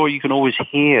 Make sure you can always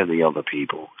hear the other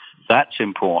people. That's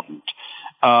important.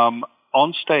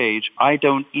 On stage, I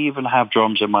don't even have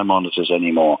drums in my monitors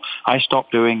anymore. I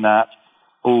stopped doing that,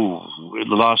 in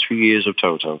the last few years of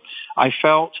Toto. I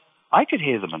felt I could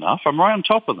hear them enough. I'm right on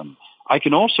top of them. I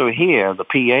can also hear the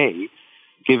PA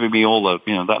giving me all the,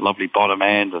 you know, that lovely bottom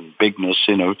end and bigness,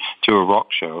 you know, to a rock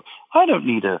show. I don't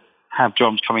need to have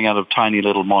drums coming out of tiny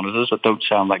little monitors that don't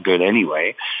sound that good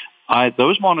anyway.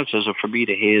 Those monitors are for me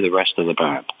to hear the rest of the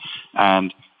band.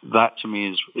 And that to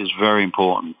me is very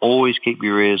important. Always keep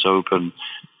your ears open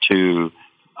to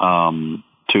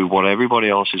what everybody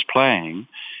else is playing,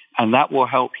 and that will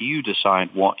help you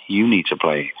decide what you need to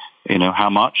play. You know, how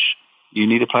much you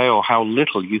need to play or how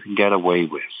little you can get away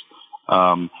with.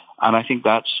 And I think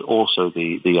that's also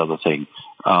the other thing.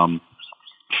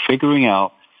 Figuring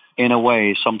out, in a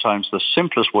way, sometimes the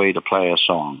simplest way to play a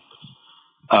song,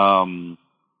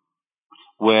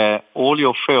 where all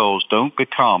your fills don't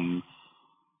become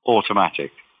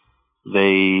automatic.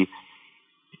 You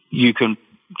can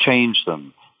change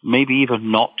them, maybe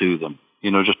even not do them,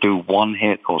 you know, just do one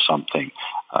hit or something.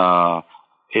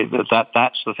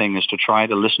 That's the thing, is to try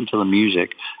to listen to the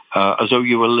music as though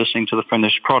you were listening to the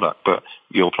finished product, but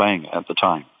you're playing it at the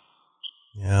time.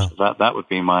 Yeah. So that would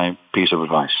be my piece of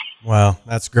advice. Wow,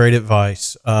 that's great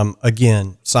advice.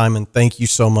 Again, Simon, thank you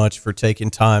so much for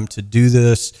taking time to do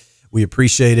this. We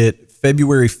appreciate it.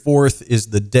 February 4th is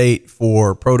the date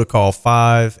for Protocol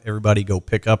 5. Everybody go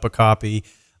pick up a copy.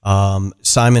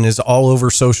 Simon is all over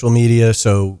social media,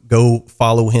 so go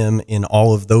follow him in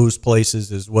all of those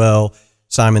places as well.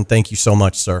 Simon, thank you so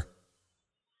much, sir.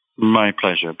 My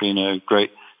pleasure. Been a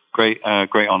great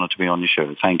honor to be on your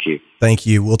show. Thank you. Thank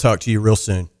you. We'll talk to you real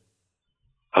soon.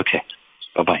 Okay.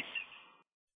 Bye-bye.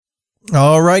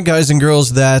 All right, guys and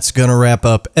girls, that's going to wrap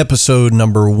up episode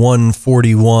number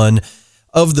 141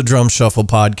 of the Drum Shuffle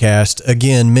podcast.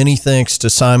 Again, many thanks to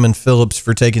Simon Phillips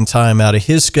for taking time out of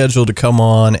his schedule to come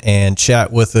on and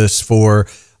chat with us for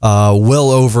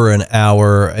well over an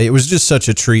hour. It was just such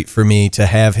a treat for me to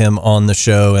have him on the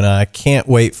show, and I can't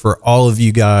wait for all of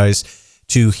you guys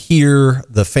to hear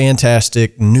the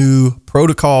fantastic new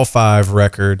Protocol 5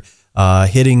 record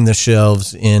hitting the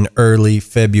shelves in early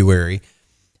February.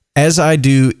 As I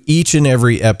do each and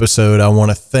every episode, I want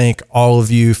to thank all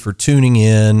of you for tuning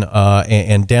in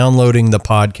and downloading the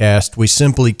podcast. We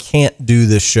simply can't do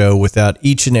this show without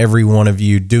each and every one of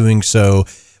you doing so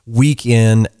week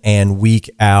in and week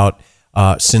out.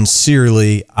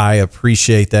 Sincerely, I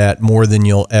appreciate that more than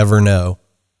you'll ever know.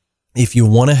 If you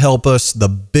want to help us, the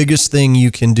biggest thing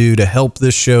you can do to help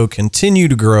this show continue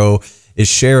to grow is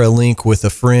share a link with a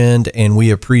friend, and we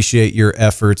appreciate your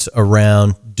efforts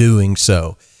around doing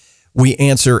so. We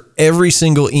answer every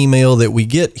single email that we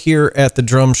get here at the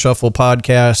Drum Shuffle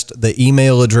Podcast. The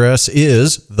email address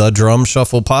is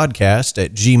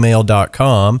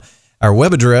thedrumshufflepodcast@gmail.com. Our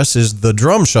web address is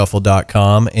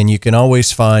thedrumshuffle.com, and you can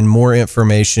always find more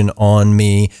information on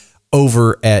me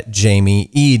over at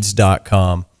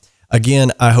jamieeads.com.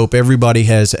 Again, I hope everybody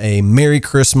has a Merry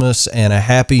Christmas and a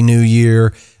Happy New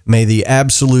Year. May the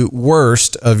absolute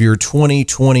worst of your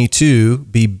 2022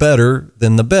 be better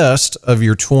than the best of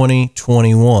your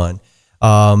 2021.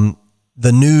 The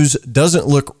news doesn't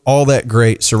look all that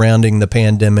great surrounding the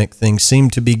pandemic. Things seem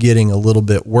to be getting a little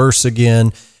bit worse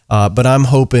again, but I'm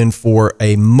hoping for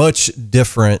a much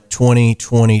different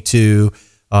 2022.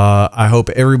 I hope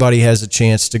everybody has a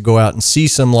chance to go out and see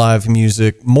some live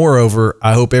music. Moreover,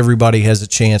 I hope everybody has a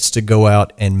chance to go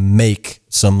out and make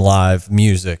some live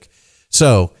music.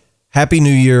 So, Happy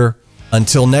New Year.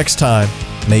 Until next time,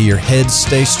 may your heads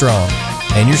stay strong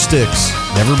and your sticks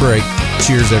never break.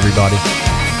 Cheers, everybody.